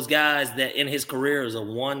one of those guys that in his career is a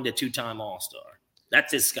 1 to 2-time All-Star.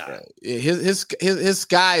 That's his sky. Yeah, his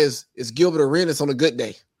sky is Gilbert Arenas on a good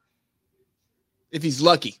day. If he's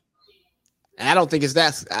lucky. And I don't think it's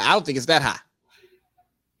that high.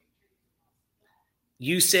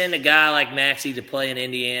 You send a guy like Maxey to play in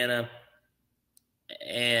Indiana,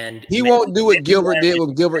 and he won't do what Gilbert did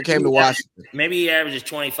when Gilbert came to Washington. Maybe he averages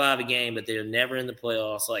 25 a game, but they're never in the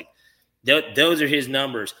playoffs. Like those are his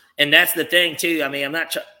numbers, and that's the thing too. I mean, I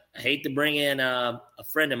hate to bring in a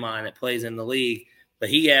friend of mine that plays in the league, but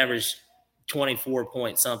he averaged 24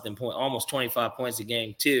 point something, almost 25 points a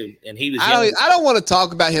game too, and he was. I don't want to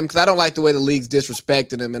talk about him because I don't like the way the league's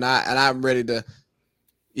disrespecting him, and I'm ready to.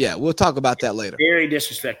 Yeah, we'll talk about that later. Very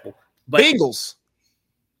disrespectful. But Bengals.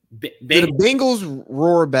 Do the Bengals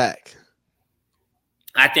roar back?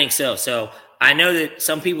 I think so. So I know that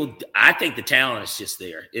some people – I think the talent is just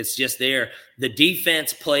there. It's just there. The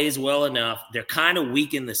defense plays well enough. They're kind of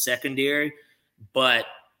weak in the secondary, but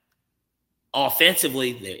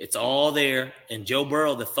offensively, it's all there. And Joe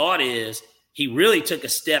Burrow, the thought is he really took a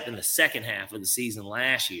step in the second half of the season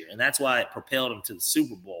last year, and that's why it propelled him to the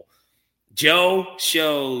Super Bowl. Joe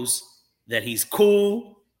shows that he's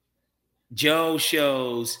cool. Joe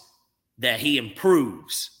shows that he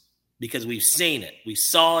improves because we've seen it. We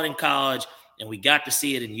saw it in college, and we got to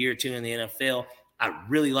see it in year 2 in the NFL. I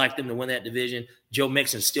really like them to win that division. Joe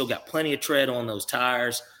Mixon's still got plenty of tread on those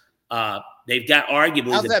tires. They've got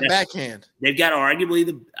arguably how's that backhand? They've got arguably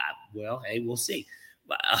the hey, we'll see.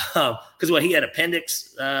 Because he had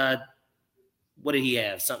appendix. What did he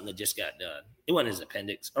have? Something that just got done. It wasn't his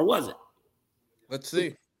appendix, or was it? Let's see.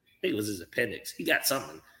 I think it was his appendix. He got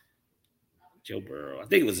something. Joe Burrow. I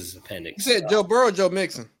think it was his appendix. You said Joe Burrow, Joe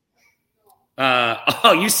Mixon.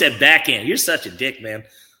 You said backhand. You're such a dick, man.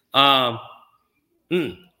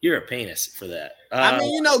 You're a penis for that. I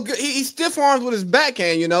mean, he stiff arms with his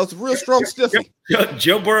backhand. It's a real strong stiffy.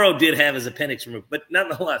 Joe Burrow did have his appendix removed, but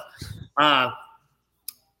nonetheless, I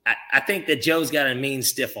think that Joe's got a mean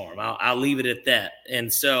stiff arm. I'll leave it at that.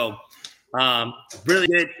 And so, really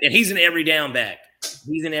good. And he's an every down back.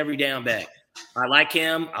 I like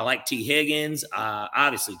him. I like T. Higgins.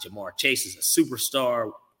 Obviously, Jamar Chase is a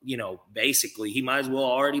superstar. Basically, he might as well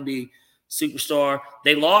already be superstar.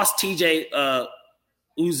 They lost T.J.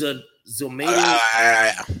 Uzomaidu.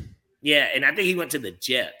 Yeah, and I think he went to the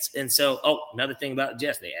Jets. And so, another thing about the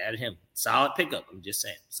Jets, they added him. Solid pickup. I'm just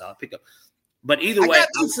saying, solid pickup. But either way, I got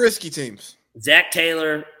 2 frisky teams. Zach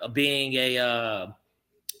Taylor being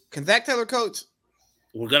can Zach Taylor coach?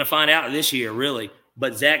 We're going to find out this year, really.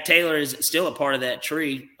 But Zach Taylor is still a part of that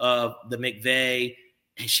tree of the McVay,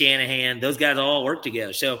 Shanahan. Those guys all work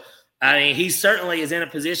together. So, I mean, he certainly is in a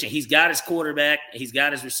position. He's got his quarterback. He's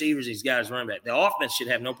got his receivers. He's got his running back. The offense should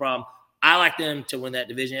have no problem. I like them to win that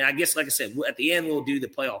division. And I guess, like I said, at the end we'll do the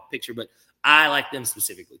playoff picture, but I like them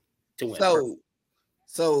specifically to win.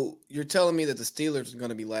 So you're telling me that the Steelers are going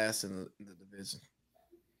to be last in the division?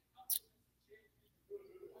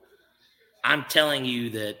 I'm telling you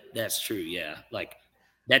that that's true. Yeah, like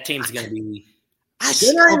that team's going to be.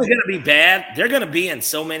 They're not even going to be bad. They're going to be in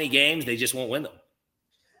so many games they just won't win them.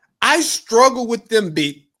 I struggle with them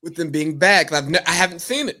being bad because I haven't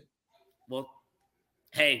seen it. Well,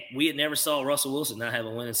 hey, we had never saw Russell Wilson not have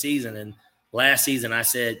a winning season, and last season I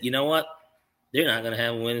said, you know what? They're not going to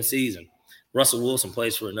have a winning season. Russell Wilson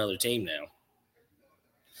plays for another team now.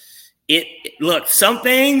 Look, some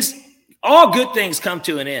things, all good things come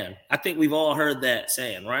to an end. I think we've all heard that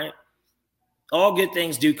saying, right? All good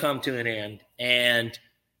things do come to an end. And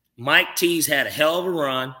Mike T's had a hell of a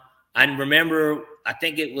run. I remember, I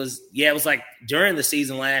think it was like during the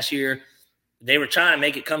season last year, they were trying to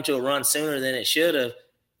make it come to a run sooner than it should have,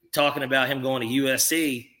 talking about him going to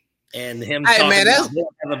USC and him talking about he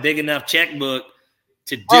don't have a big enough checkbook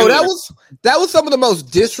to do that was some of the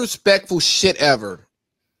most disrespectful shit ever.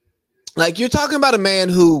 Like, you're talking about a man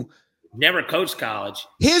who never coached college.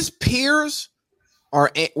 His peers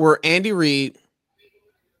were Andy Reid,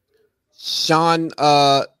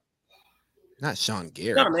 not Sean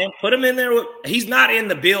Garrett. No, man, put him in there. He's not in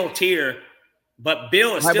the Bill tier, but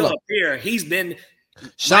Bill is still a peer. He's been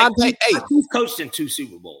Sean Payton. He's coached in 2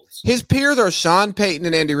 Super Bowls. His peers are Sean Payton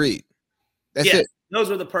and Andy Reid. That's it. Those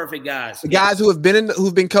were the perfect guys. The guys who've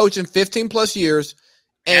been coaching 15 plus years,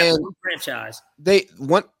 and one franchise.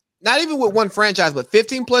 Not even with one franchise, but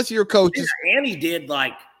 15 plus year coaches. Andy did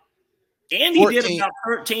about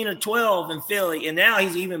 13 or 12 in Philly, and now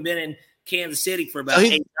he's even been in Kansas City for about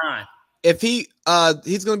 8 or 9. If he's going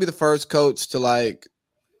to be the first coach to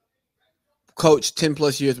coach 10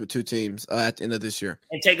 plus years with 2 teams at the end of this year,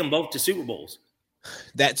 and take them both to Super Bowls.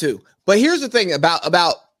 That too. But here's the thing about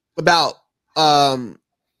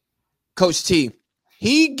Coach T.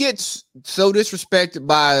 He gets so disrespected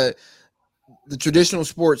by the traditional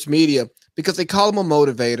sports media because they call him a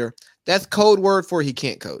motivator. That's code word for he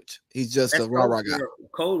can't coach. He's just a rah-rah guy.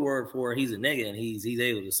 Code word for he's a nigga, and he's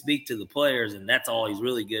able to speak to the players, and that's all he's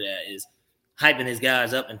really good at is hyping his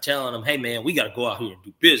guys up and telling them, "Hey, man, we got to go out here and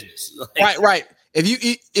do business." Right.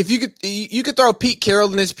 If you could throw Pete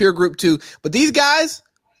Carroll in his peer group too, but these guys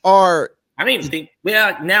are. I don't even think.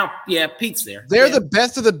 Now, Pete's there. They're the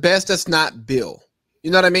best of the best. That's not Bill. You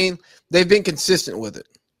know what I mean? They've been consistent with it.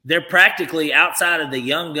 They're practically outside of the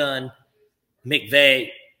young gun, McVay,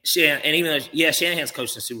 and even though Shanahan's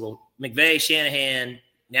coached in the Super Bowl, McVay, Shanahan,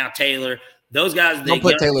 now Taylor. Those guys. Don't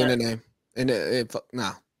put Taylor in their name.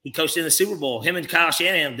 No. He coached in the Super Bowl. Him and Kyle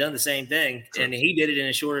Shanahan have done the same thing, and he did it in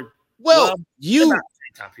a shorter. You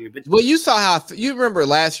saw how you remember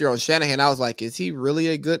last year on Shanahan. I was like, is he really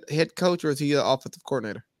a good head coach or is he an offensive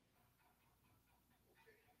coordinator?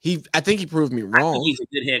 I think he proved me wrong. I think he's a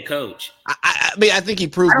good head coach. I think he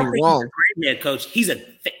proved me wrong. He's a great head coach.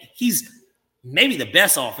 He's maybe the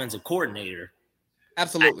best offensive coordinator.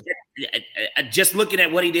 Absolutely. Just looking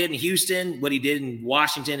at what he did in Houston, what he did in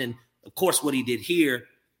Washington, and of course what he did here,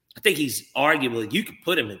 I think he's arguably, you could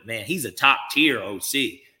put him in, man, he's a top tier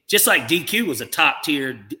OC. Just like DQ was a top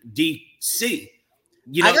tier DC.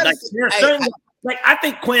 You know, I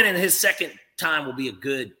think Quinn in his second time will be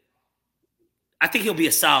I think he'll be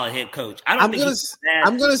a solid head coach. I'm going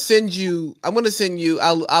to send you. I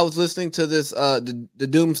was listening to this the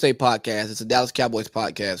Doomsday podcast. It's a Dallas Cowboys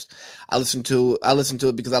podcast. I listened to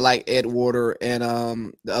it because I like Ed Warder and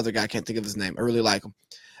the other guy, I can't think of his name. I really like him.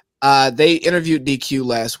 They interviewed DQ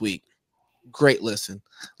last week. Great listen.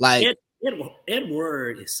 Ed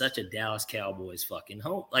Ward is such a Dallas Cowboys fucking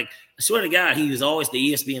home. Like, I swear to God, he was always the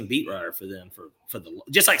ESPN beat writer for them for the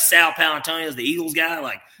just like Sal Palantonio is the Eagles guy.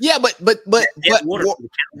 Like, yeah, but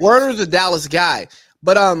Warder's a Dallas guy.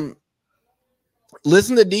 But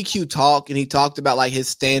listen to DQ talk, and he talked about like his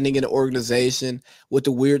standing in the organization with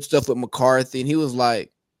the weird stuff with McCarthy, and he was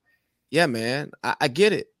like, "Yeah, man, I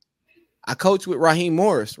get it. I coach with Raheem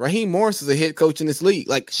Morris. Raheem Morris is a head coach in this league.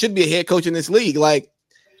 Like, should be a head coach in this league. Like."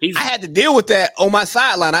 I had to deal with that on my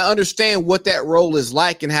sideline. I understand what that role is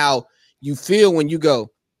like and how you feel when you go,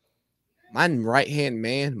 my right-hand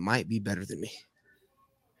man might be better than me.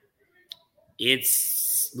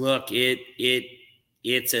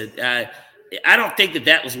 I don't think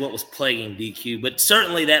that was what was plaguing DQ, but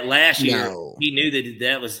certainly that last year he knew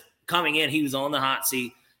that was coming in. He was on the hot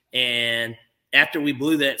seat. And after we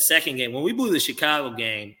blew that second game, when we blew the Chicago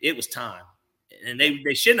game, it was time. And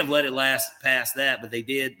they shouldn't have let it last past that, but they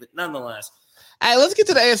did. But nonetheless. Hey, let's get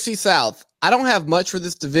to the AFC South. I don't have much for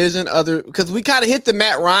this division because we kind of hit the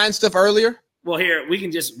Matt Ryan stuff earlier. Well, here, we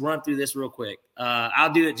can just run through this real quick.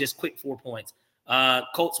 I'll do it just quick 4 points.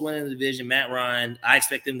 Colts winning the division, Matt Ryan. I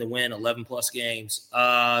expect them to win 11-plus games.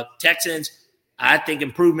 Texans, I think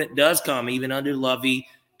improvement does come even under Lovey.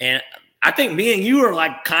 And I think me and you are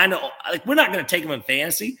like kind of like we're not going to take him in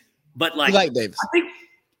fantasy, but like, you like Davis.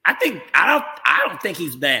 I don't think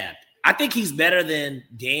he's bad. I think he's better than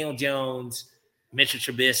Daniel Jones, Mitchell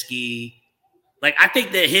Trubisky. Like, I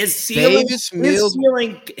think that his ceiling is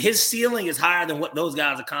higher than what those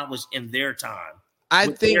guys accomplished in their time. I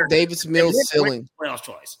think Davis Mills' ceiling. Playoff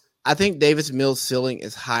choice. I think Davis Mills' ceiling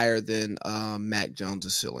is higher than Mac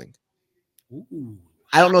Jones' ceiling. Ooh.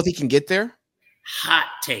 I don't know if he can get there. Hot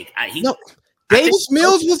take. Davis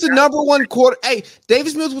Mills was the number one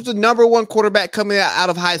Davis Mills was the number one quarterback coming out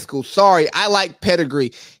of high school. Sorry, I like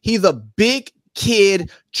pedigree. He's a big kid,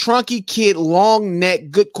 trunky kid, long neck,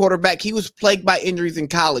 good quarterback. He was plagued by injuries in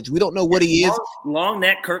college. We don't know what he is. Long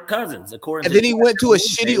neck Kirk Cousins, according And to then he went to a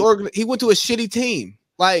shitty team.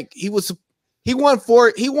 Like he won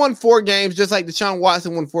 4 games just like Deshaun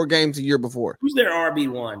Watson won 4 games a year before. Who's their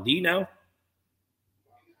RB1? Do you know?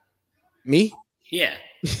 Me? Yeah.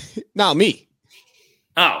 No, me.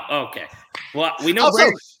 Oh, okay. Well, we know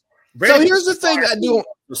So here's the thing I do.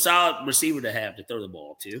 A solid receiver to have to throw the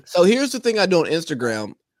ball to. So here's the thing I do on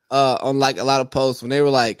Instagram, on like a lot of posts when they were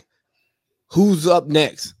like, "Who's up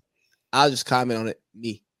next?" I'll just comment on it.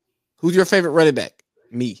 Me. Who's your favorite running back?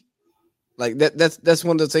 Me. Like that's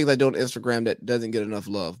one of the things I do on Instagram that doesn't get enough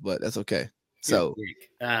love, but that's okay. So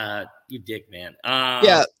you dick, man.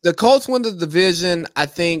 Yeah, the Colts win the division. I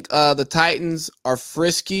think the Titans are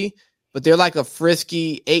frisky, but they're like a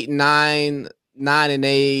frisky 8-9,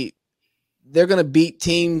 9-8. They're gonna beat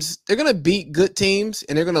teams. They're gonna beat good teams,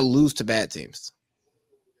 and they're gonna lose to bad teams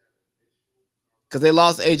because they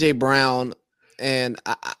lost AJ Brown, and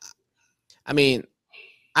I mean,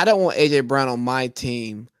 I don't want AJ Brown on my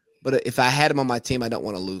team, but if I had him on my team, I don't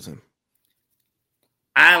want to lose him.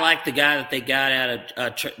 I like the guy that they got out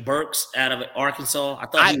of Burks out of Arkansas.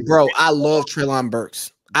 I love Treylon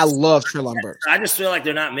Burks. I love Treylon Burks. I just feel like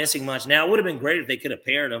they're not missing much now. It would have been great if they could have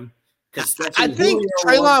paired them. I think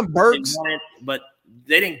Treylon Burks, but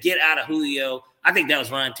they didn't get out of Julio. I think that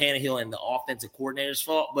was Ryan Tannehill and the offensive coordinator's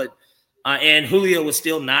fault. But and Julio was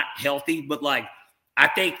still not healthy. But like, I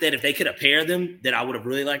think that if they could have paired them, that I would have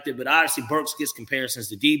really liked it. But obviously, Burks gets comparisons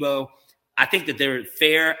to Debo. I think that they're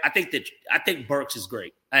fair. I think Burks is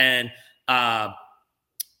great, and I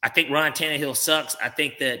think Ryan Tannehill sucks. I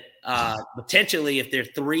think that potentially, if they're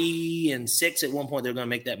 3-6 at one point, they're going to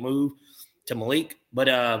make that move to Malik. But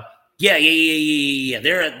yeah.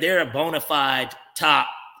 They're a bona fide top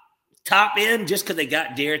end just because they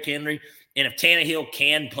got Derrick Henry. And if Tannehill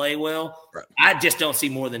can play well, right, I just don't see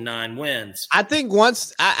more than 9 wins. I think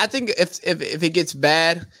if it gets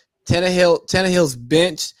bad, Tannehill's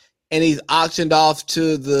benched and he's auctioned off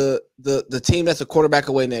to the team that's a quarterback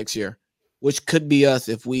away next year, which could be us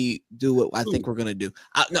if we do what I think we're going to do.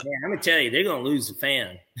 Man, I'm going to tell you, they're going to lose a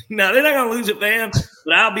fan. No, they're not going to lose a fan,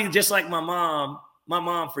 but I'll be just like my mom. My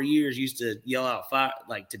mom for years used to yell out fire,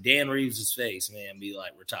 like to Dan Reeves' face, man, be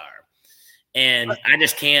like, retire. And I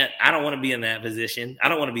just can't. I don't want to be in that position. I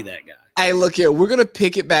don't want to be that guy. Hey, look here. We're going to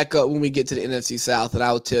pick it back up when we get to the NFC South, and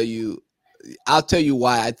I'll tell you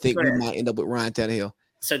why I think we might end up with Ryan Tannehill.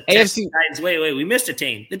 So AFC Titans, wait, we missed a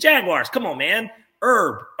team. The Jaguars. Come on, man.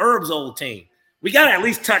 Herb's old team. We got to at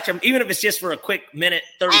least touch them, even if it's just for a quick minute,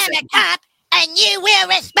 30 seconds. And you will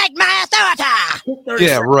respect my authority.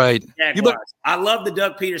 Yeah, right. I love the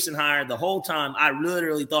Doug Peterson hire. The whole time, I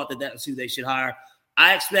literally thought that was who they should hire.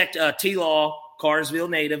 I expect T-Law, Cartersville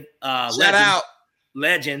native,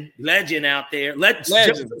 legend out there.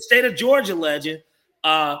 State of Georgia legend.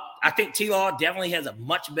 I think T-Law definitely has a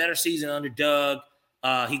much better season under Doug.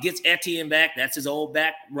 He gets Etienne back. That's his old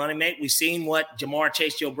back running mate. We've seen what Jamar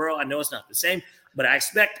Chase, Joe Burrow. I know it's not the same, but I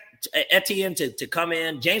expect Etienne to come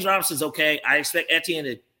in. James Robinson's okay. I expect Etienne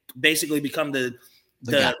to basically become the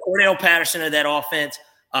Cordell Patterson of that offense.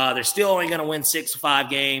 They're still only going to win 6 or 5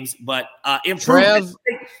 games, but improvement.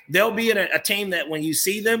 They'll be in a team that when you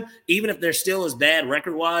see them, even if they're still as bad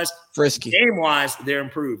record-wise, frisky game-wise, they're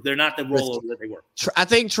improved. They're not the rollover that they were. I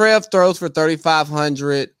think Trev throws for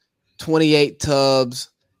 3,500, 28 tubs,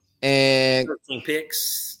 and 13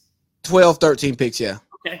 picks. 13 picks, yeah.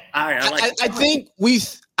 Okay. All right. I think we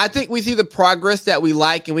see the progress that we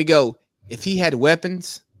like, and we go, if he had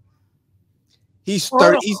weapons, he's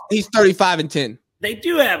 35-10. They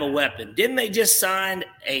do have a weapon. Didn't they just sign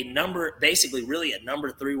basically a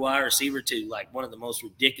number 3 wide receiver to like one of the most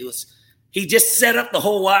ridiculous? He just set up the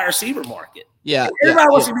whole wide receiver market. Yeah. Everybody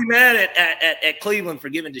wants to be mad at Cleveland for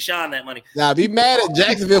giving Deshaun that money. Nah, be mad at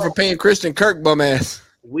Jacksonville for paying Christian Kirk bum ass.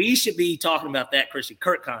 We should be talking about that Christian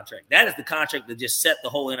Kirk contract. That is the contract that just set the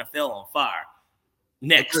whole NFL on fire.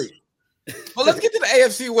 Next. Well, let's get to the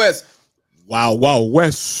AFC West. Wow,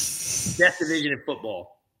 West. Best division in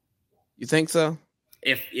football. You think so?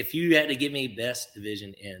 If you had to give me best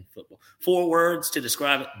division in football, 4 words to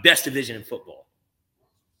describe it, best division in football.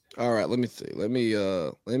 All right, let me see. Let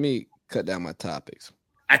me cut down my topics.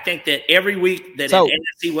 I think that every week that an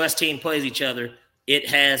NFC West team plays each other, it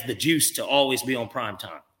has the juice to always be on prime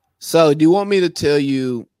time. So, do you want me to tell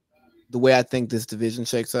you the way I think this division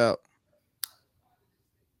shakes out?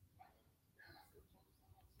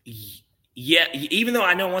 Yeah, even though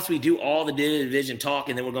I know once we do all the division talk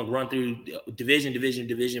and then we're going to run through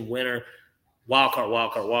division winner, wild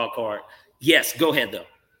card. Yes, go ahead, though.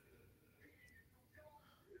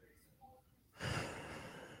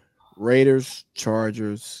 Raiders,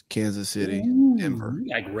 Chargers, Kansas City, Denver.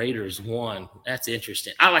 Like Raiders 1. That's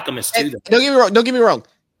interesting. I like them as 2. Don't get me wrong.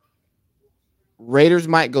 Raiders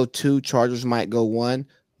might go 2, Chargers might go 1,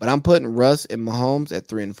 but I'm putting Russ and Mahomes at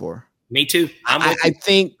 3 and 4. Me too. I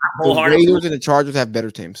think the Raiders and the Chargers have better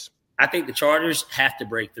teams. I think the Chargers have to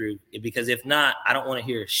break through because if not, I don't want to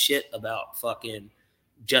hear shit about fucking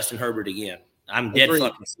Justin Herbert again. I'm dead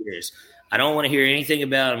fucking serious. I don't want to hear anything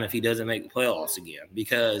about him if he doesn't make the playoffs again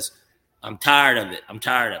because I'm tired of it.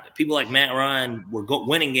 People like Matt Ryan were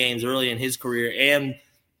winning games early in his career and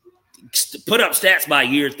put up stats by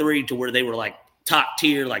year 3 to where they were like top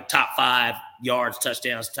tier, like top 5 yards,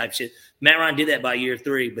 touchdowns type shit. Matt Ryan did that by year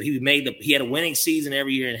 3, but he had a winning season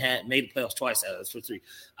every year and made the playoffs twice out of those for 3.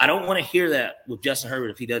 I don't want to hear that with Justin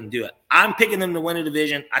Herbert if he doesn't do it. I'm picking them to win a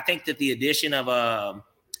division. I think that the addition of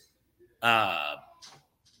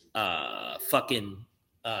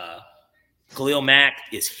Khalil Mack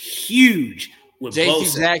is huge with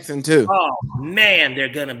J.C. Jackson too. Oh man, they're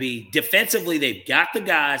gonna be defensively. They've got the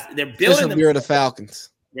guys. They're building the Falcons.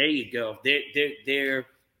 There you go. They're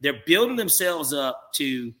building themselves up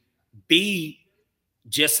to be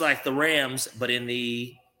just like the Rams, but in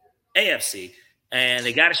the AFC. And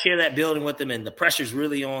they got to share that building with them, and the pressure's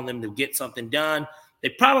really on them to get something done. They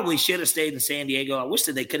probably should have stayed in San Diego. I wish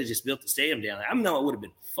that they could have just built the stadium down there. I know it would have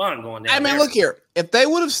been fun going down there. Look here. If they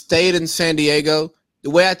would have stayed in San Diego, the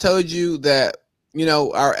way I told you that,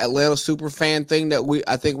 our Atlanta super fan thing that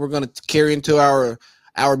I think we're going to carry into our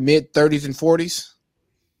mid 30s and 40s,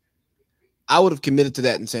 I would have committed to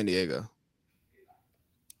that in San Diego.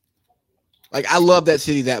 Like, I love that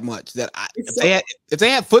city that much that if they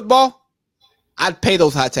had football, I'd pay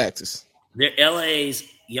those high taxes. They're LA's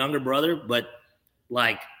younger brother, but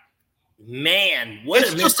like, man,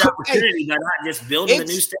 what a missed opportunity by not just building a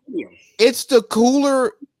new stadium. It's the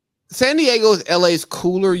cooler. San Diego is LA's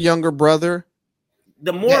cooler younger brother.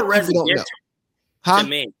 The more residential to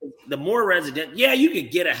me, the more resident. Yeah, you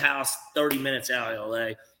could get a house 30 minutes out of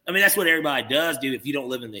LA. I mean, that's what everybody does do if you don't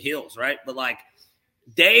live in the hills, right? But like,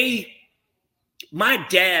 my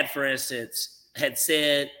dad, for instance, had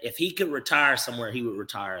said if he could retire somewhere, he would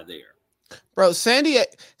retire there. Bro, San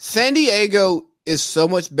Diego is so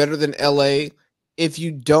much better than LA if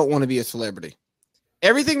you don't want to be a celebrity.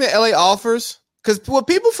 Everything that LA offers, because what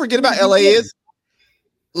people forget about LA is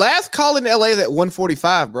last call in LA is at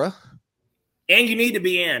 1:45, bro. And you need to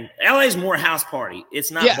be in. LA's more house party. It's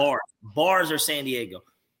not bars. Bars are San Diego.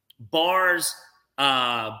 Bars,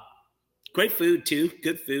 great food too.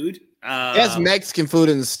 Good food. That's Mexican food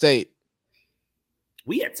in the state.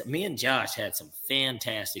 Me and Josh had some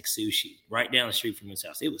fantastic sushi right down the street from his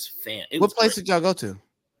house. It was What place did y'all go to?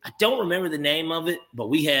 I don't remember the name of it, but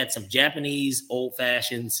we had some Japanese old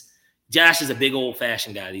fashions. Josh is a big old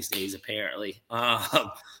fashioned guy these days, apparently.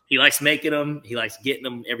 He likes making them. He likes getting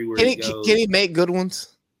them everywhere he goes. Can he make good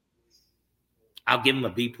ones? I'll give him a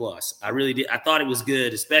B+. I really did. I thought it was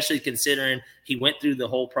good, especially considering he went through the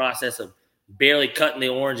whole process of barely cutting the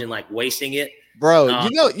orange and like wasting it. Bro,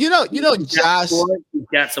 you know, Josh. He's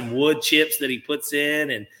got some wood chips that he puts in,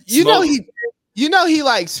 and he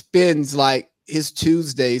like spends like his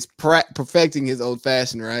Tuesdays perfecting his old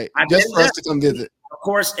fashioned, right? Just for us to come visit. Of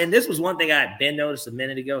course, and this was one thing I had been noticed a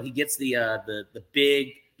minute ago. He gets the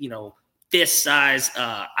big, fist size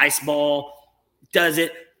ice ball. Does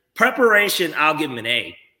it preparation? I'll give him an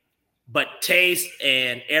A. But taste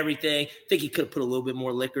and everything, I think he could have put a little bit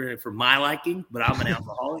more liquor in it for my liking. But I'm an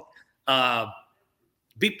alcoholic.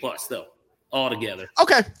 B+ though, altogether.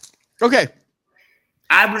 Okay.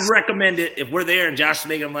 I would recommend it if we're there and Josh is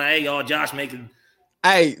making. I'm like, hey, y'all, Josh making.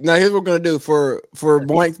 Hey, now here's what we're gonna do for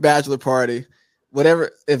Blank's bachelor party.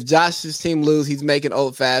 Whatever, if Josh's team lose, he's making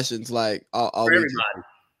old fashions. Like I'll for everybody.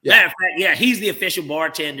 Yeah. Matter of fact, he's the official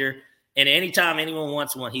bartender, and anytime anyone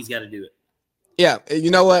wants one, he's got to do it. Yeah,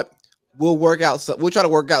 you know what? We'll try to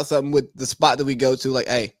work out something with the spot that we go to. Like,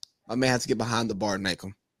 hey, my man has to get behind the bar and make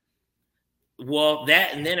them. Well,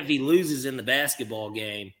 that, and then if he loses in the basketball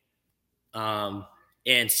game, and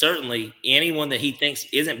certainly anyone that he thinks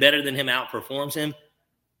isn't better than him outperforms him,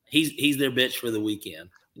 he's their bitch for the weekend.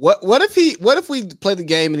 What if we play the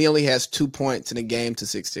game and he only has 2 points in a game to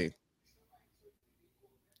 16?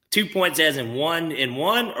 2 points as in one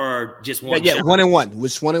or just one? Yeah, 1-1.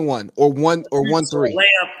 Which 1-1 or 1-3? Layup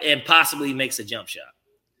and possibly makes a jump shot.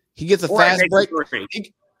 He gets a fast break.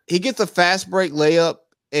 He gets a fast break layup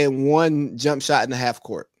and one jump shot in the half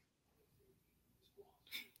court.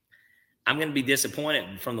 I'm going to be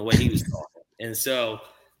disappointed from the way he was talking. And so,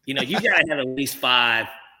 you got to have at least 5-6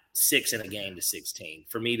 in a game to 16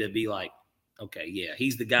 for me to be like, okay, yeah,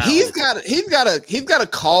 he's the guy. He's got to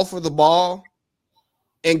call for the ball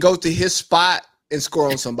and go to his spot and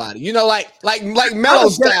score on somebody. You know, like Melo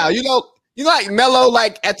style. You know, like Melo,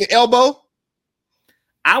 like at the elbow.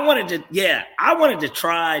 I wanted to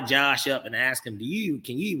try Josh up and ask him, can you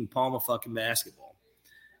even palm a fucking basketball?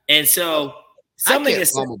 And so something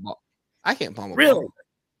is I can't palm a really ball.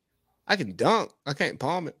 I can dunk. I can't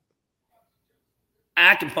palm it.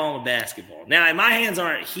 I can palm a basketball. Now, my hands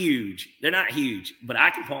aren't huge. They're not huge, but I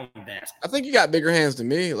can palm a basketball. I think you got bigger hands than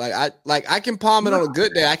me. I can palm it on a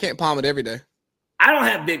good day. I can't palm it every day. I don't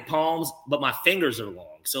have big palms, but my fingers are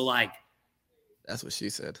long. So that's what she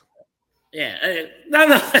said. Yeah.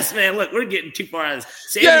 Nonetheless, man, look, we're getting too far out of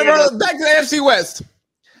this. Bro, back to the AFC West.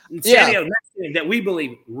 San Diego, next thing that we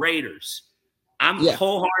believe, Raiders. I'm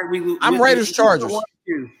wholehearted. I'm Raiders Chargers.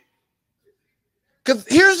 Because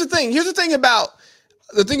here's the thing. Here's the thing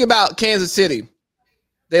about Kansas City.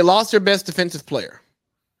 They lost their best defensive player.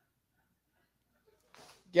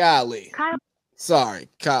 Golly. Sorry,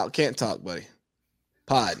 Kyle. Can't talk, buddy.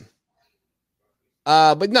 Pod.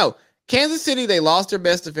 But no. Kansas City, they lost their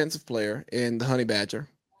best defensive player in the Honey Badger.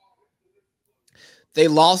 They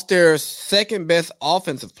lost their second best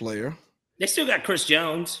offensive player. They still got Chris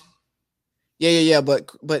Jones. Yeah.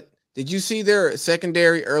 But did you see their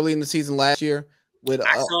secondary early in the season last year? I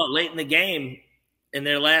saw it late in the game in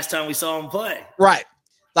their last time we saw them play. Right.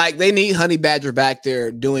 Like they need Honey Badger back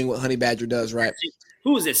there doing what Honey Badger does, right?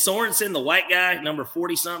 Who was it? Sorensen, the white guy, number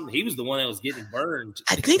 40-something? He was the one that was getting burned.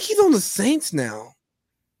 I think he's on the Saints now.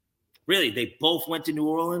 Really? They both went to New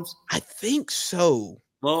Orleans? I think so.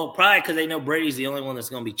 Well, probably because they know Brady's the only one that's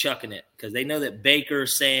going to be chucking it. Because they know that Baker,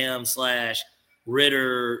 Sam /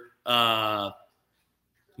 Ritter,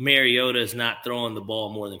 Mariota is not throwing the ball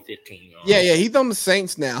more than 15 yards. Yeah, he's on the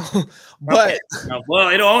Saints now. But well,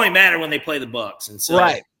 it'll only matter when they play the Bucs. And so,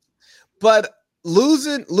 right. But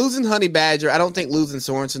losing Honey Badger, I don't think losing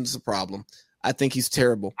Sorensen is a problem. I think he's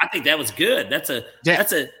terrible. I think that was good. That's an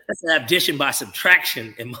addition by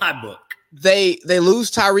subtraction in my book. They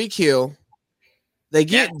lose Tyreek Hill. They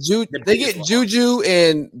get Juju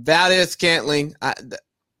and Valdez-Scantling. I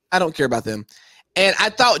don't care about them. And I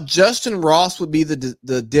thought Justin Ross would be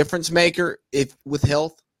the difference maker if with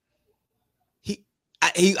health.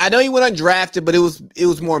 I know he went undrafted, but it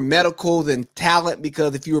was more medical than talent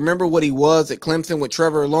because if you remember what he was at Clemson with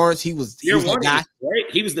Trevor Lawrence, he was the guy.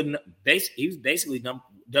 He was basically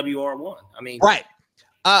WR1. I mean, right.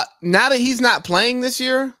 Now that he's not playing this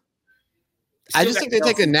year, I just think they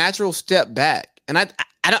take a natural step back, and I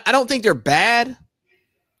don't think they're bad.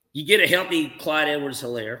 You get a healthy Clyde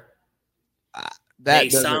Edwards-Helaire. They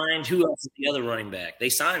signed who else is the other running back? They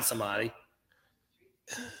signed somebody.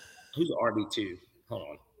 Who's the RB2? Hold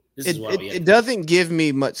on. It doesn't give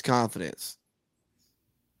me much confidence.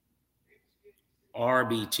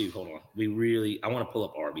 RB2. Hold on. I want to pull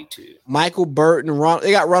up RB2. Michael Burton,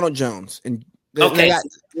 they got Ronald Jones. And they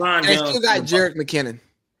still got Jerick McKinnon.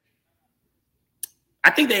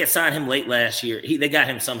 I think they had signed him late last year. They got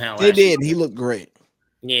him somehow last year. They did. He looked great.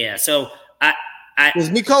 Yeah. So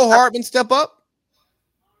does Mecole Hardman step up?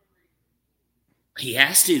 He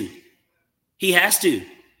has to.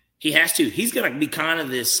 He's going to be kind of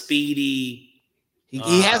this speedy.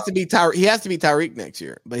 He has to be Tyreek next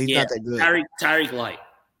year, but he's not that good. Tyreek light.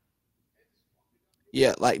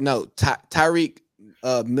 Yeah, Tyreek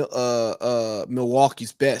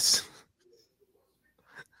Milwaukee's best.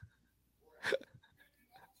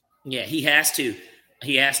 Yeah, he has to.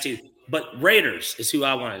 But Raiders is who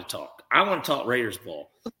I wanted to talk. I want to talk Raiders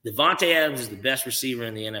ball. Davante Adams is the best receiver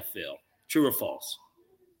in the NFL. True or false?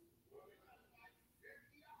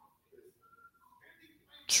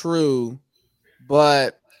 True,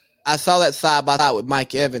 but I saw that side by side with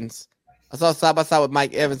Mike Evans.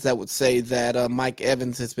 That would say that Mike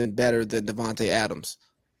Evans has been better than Davante Adams.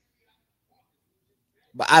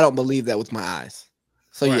 But I don't believe that with my eyes.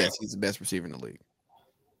 So, right. Yes, he's the best receiver in the league.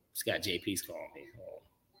 This guy JP's calling me.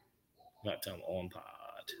 I'm not telling him on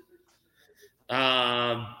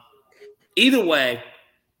pod. Either way,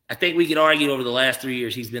 I think we can argue over the last 3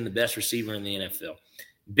 years he's been the best receiver in the NFL.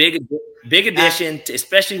 Big addition,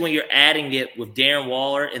 especially when you're adding it with Darren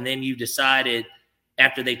Waller, and then you decided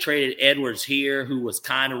after they traded Edwards here, who was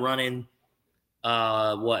kind of running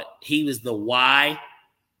he was the Y.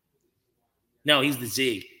 No, he's the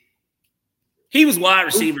Z. He was wide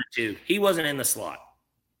receiver too. He wasn't in the slot.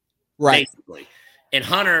 Right. Basically. And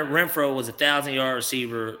Hunter Renfrow was 1,000-yard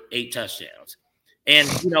receiver, 8 touchdowns. And,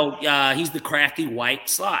 he's the crafty white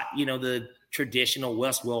slot, the traditional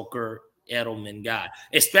Wes Welker, Edelman guy,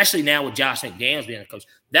 especially now with Josh McDaniels being a coach.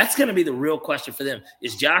 That's going to be the real question for them.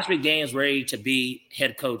 Is Josh McDaniels ready to be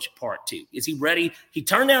head coach part 2? Is he ready? He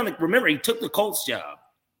turned down remember, he took the Colts job.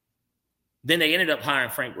 Then they ended up hiring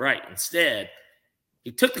Frank Wright instead.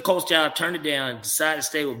 He took the Colts job, turned it down, decided to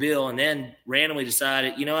stay with Bill, and then randomly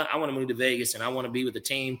decided, you know what, I want to move to Vegas, and I want to be with a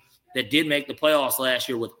team that did make the playoffs last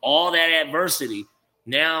year with all that adversity.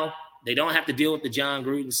 Now they don't have to deal with the John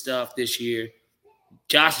Gruden stuff this year.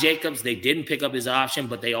 Josh Jacobs, they didn't pick up his option,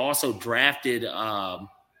 but they also drafted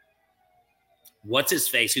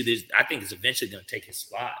what's-his-face, who I think is eventually going to take his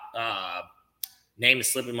spot. Name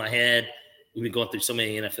is slipping my head. We've been going through so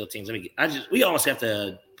many NFL teams. We almost have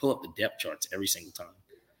to pull up the depth charts every single time.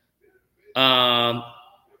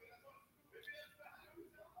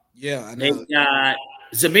 Yeah, I know. They've got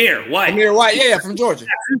Zamir White. Zamir White, yeah, from Georgia.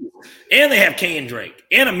 And they have Kenyon Drake.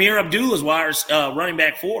 And Amir Abdul-Jabbar's running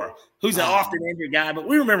back 4, who's an often injured guy, but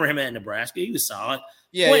we remember him at Nebraska. He was solid.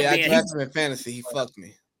 Yeah, I drafted him in fantasy. He fucked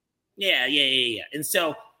me. Yeah. And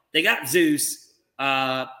so they got Zeus.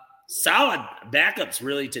 Solid backups,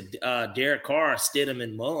 really, to Derek Carr, Stidham,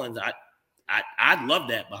 and Mullins. I'd love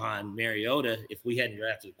that behind Mariota if we hadn't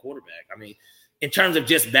drafted a quarterback. I mean, in terms of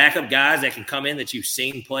just backup guys that can come in that you've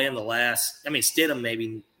seen play in the last – I mean, Stidham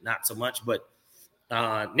maybe not so much, but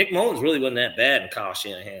Nick Mullins really wasn't that bad in Kyle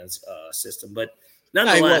Shanahan's system. But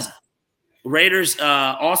nonetheless, Raiders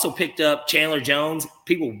also picked up Chandler Jones.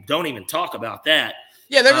 People don't even talk about that.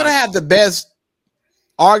 Yeah, they're going to have the best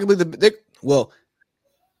 – arguably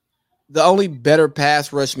the only better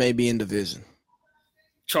pass rush may be in division.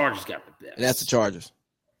 Chargers got the best. And that's the Chargers.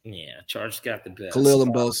 Yeah, Chargers got the best. Khalil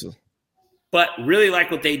and Bosa. But really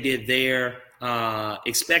like what they did there,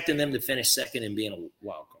 expecting them to finish second and being a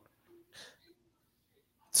wild card.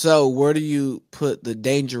 So where do you put the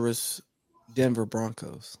dangerous Denver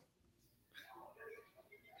Broncos?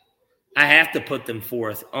 I have to put them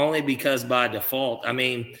fourth, only because by default, I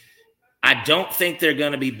mean, I don't think they're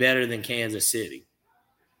going to be better than Kansas City.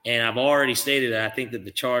 And I've already stated that I think that the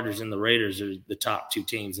Chargers and the Raiders are the top 2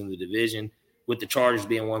 teams in the division, with the Chargers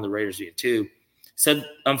being 1, the Raiders being 2. So,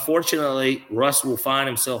 unfortunately, Russ will find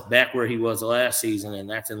himself back where he was last season, and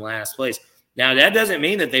that's in last place. Now, that doesn't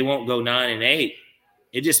mean that they won't go 9-8.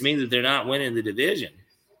 It just means that they're not winning the division.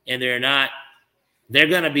 And they're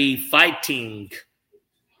going to be fighting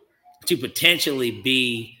to potentially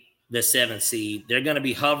be the 7th seed. They're going to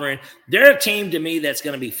be hovering. They're a team to me that's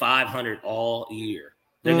going to be 500 all year.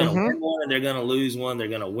 They're going to win one and they're going to lose one. They're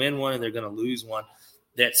going to win one and they're going to lose one.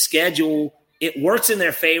 That schedule, it works in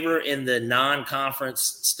their favor in the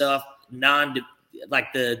non-conference stuff,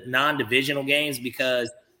 like the non-divisional games,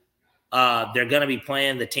 because they're going to be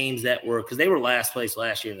playing the teams that were – because they were last place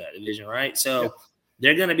last year in that division, right? So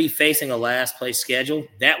they're going to be facing a last place schedule.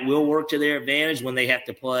 That will work to their advantage when they have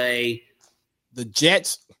to play – the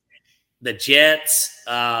Jets. Do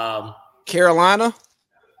Carolina.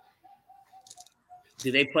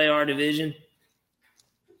 they play our division?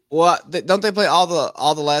 Well, don't they play all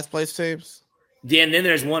the last place teams? Yeah, and then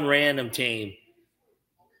there's one random team.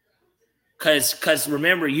 Because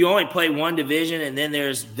remember, you only play one division, and then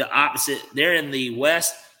there's the opposite. They're in the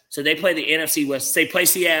West, so they play the NFC West. They play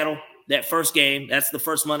Seattle that first game. That's the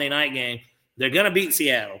first Monday night game. They're going to beat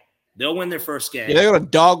Seattle. They'll win their first game. Yeah, they're going to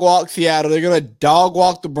dog walk Seattle. They're going to dog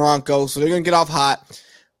walk the Broncos, so they're going to get off hot.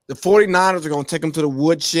 The 49ers are going to take them to the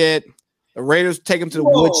woodshed. The Raiders take them to the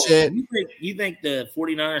woodshed. You think the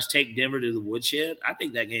 49ers take Denver to the woodshed? I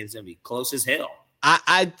think that game's going to be close as hell.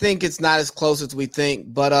 I think it's not as close as we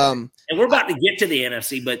think, but and we're about to get to the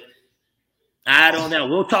NFC, but I don't know.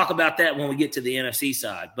 We'll talk about that when we get to the NFC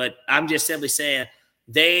side. But I'm just simply saying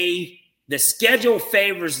the schedule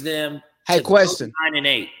favors them. Hey, question: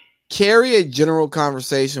 9-8. Carry a general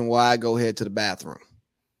conversation while I go head to the bathroom.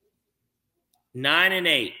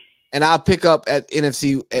 9-8. And I'll pick up at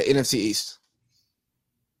NFC East.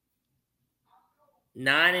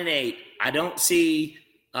 9-8. I don't see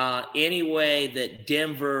any way that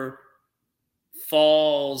Denver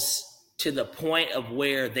falls to the point of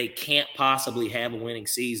where they can't possibly have a winning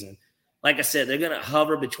season. Like I said, they're going to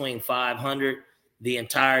hover between 500 the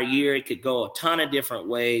entire year. It could go a ton of different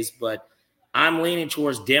ways, but I'm leaning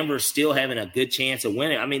towards Denver still having a good chance of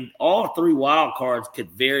winning. I mean, all 3 wild cards could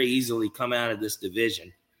very easily come out of this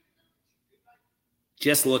division.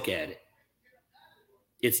 Just look at it.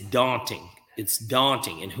 It's daunting. It's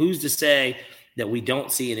daunting. And who's to say that we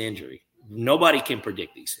don't see an injury? Nobody can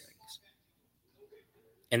predict these things.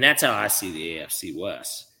 And that's how I see the AFC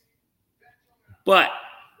West. But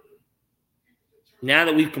now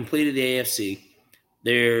that we've completed the AFC,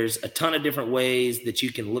 there's a ton of different ways that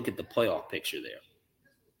you can look at the playoff picture there.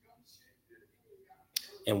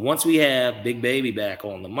 And once we have Big Baby back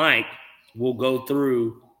on the mic, we'll go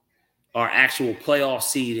through our actual playoff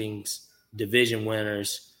seedings, division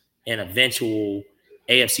winners, and eventual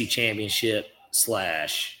AFC championship /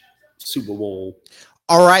 Super Bowl.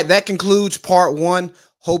 All right, that concludes part 1.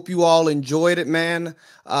 Hope you all enjoyed it, man.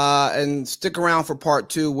 And stick around for part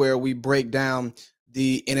 2 where we break down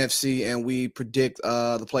the NFC and we predict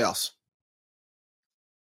the playoffs.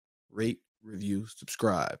 Rate, review,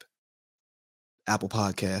 subscribe. Apple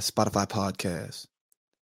Podcasts, Spotify Podcasts,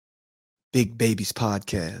 Big Babies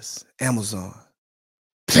Podcast, Amazon,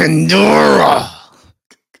 Pandora,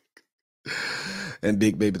 and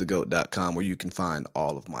BigBabyTheGoat.com, where you can find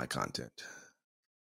all of my content.